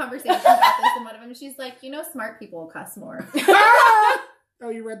had a whole conversation about this, and one of them, she's like, you know, smart people cuss more. Oh,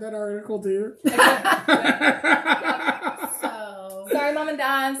 you read that article too? So sorry, Mom and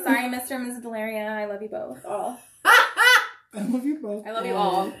Dad. Sorry, Mr. and Mrs. Delaria. I love you both. All. I love you both. I love you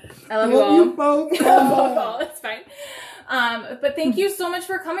all. I I love you all. you both. It's fine. But thank you so much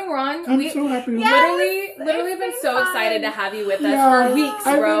for coming, Ron. I'm so happy. Literally been so excited to have you with us for weeks,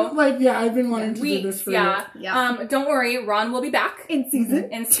 bro. I've been wanting to do this Weeks, for yeah. Yeah. Don't worry, Ron will be back in season.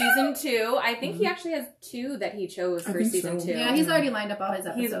 in season 2. I think he actually has 2 that he chose I for think season so. 2. Yeah, he's already lined up all his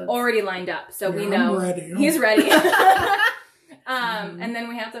episodes. He's already lined up, so we Yeah, know I'm ready. he's ready. And then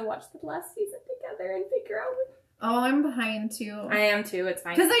we have to watch the last season together and figure out. Oh, I'm behind too. I am too. It's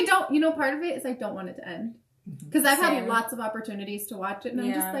fine. Because I don't, part of it is I don't want it to end. Because I've Same. had lots of opportunities to watch it, and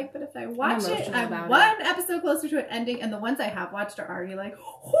I'm just like, but if I watch it, I'm about one episode closer to it ending, and the ones I have watched are already like,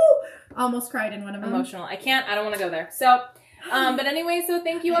 whoo, almost cried in one of them. Emotional. I don't want to go there. So, but anyway, so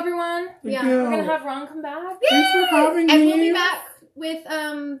thank you, everyone. Thank Yeah. you. We're going to have Ron come back. Thanks for having me. And we'll be back with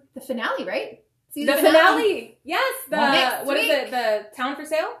the finale, right? The finale. Yes. Next What is week. it? The Town for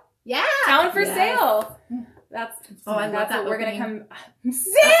Sale? Yeah. Town for Yes. Sale. I love that what we're going to opening. come.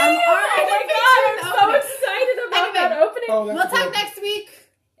 Same! Oh my God. I'm so opening. excited about Anyway. that opening. Oh, We'll that's talk good. next week.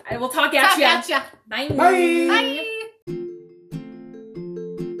 I will talk at you. Bye. Bye. Bye.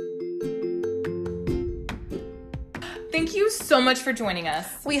 Thank you so much for joining us.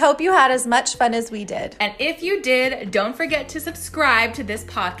 We hope you had as much fun as we did. And if you did, don't forget to subscribe to this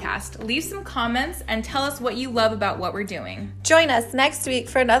podcast. Leave some comments and tell us what you love about what we're doing. Join us next week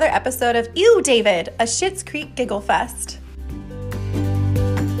for another episode of Ew, David, a Schitt's Creek Giggle Fest.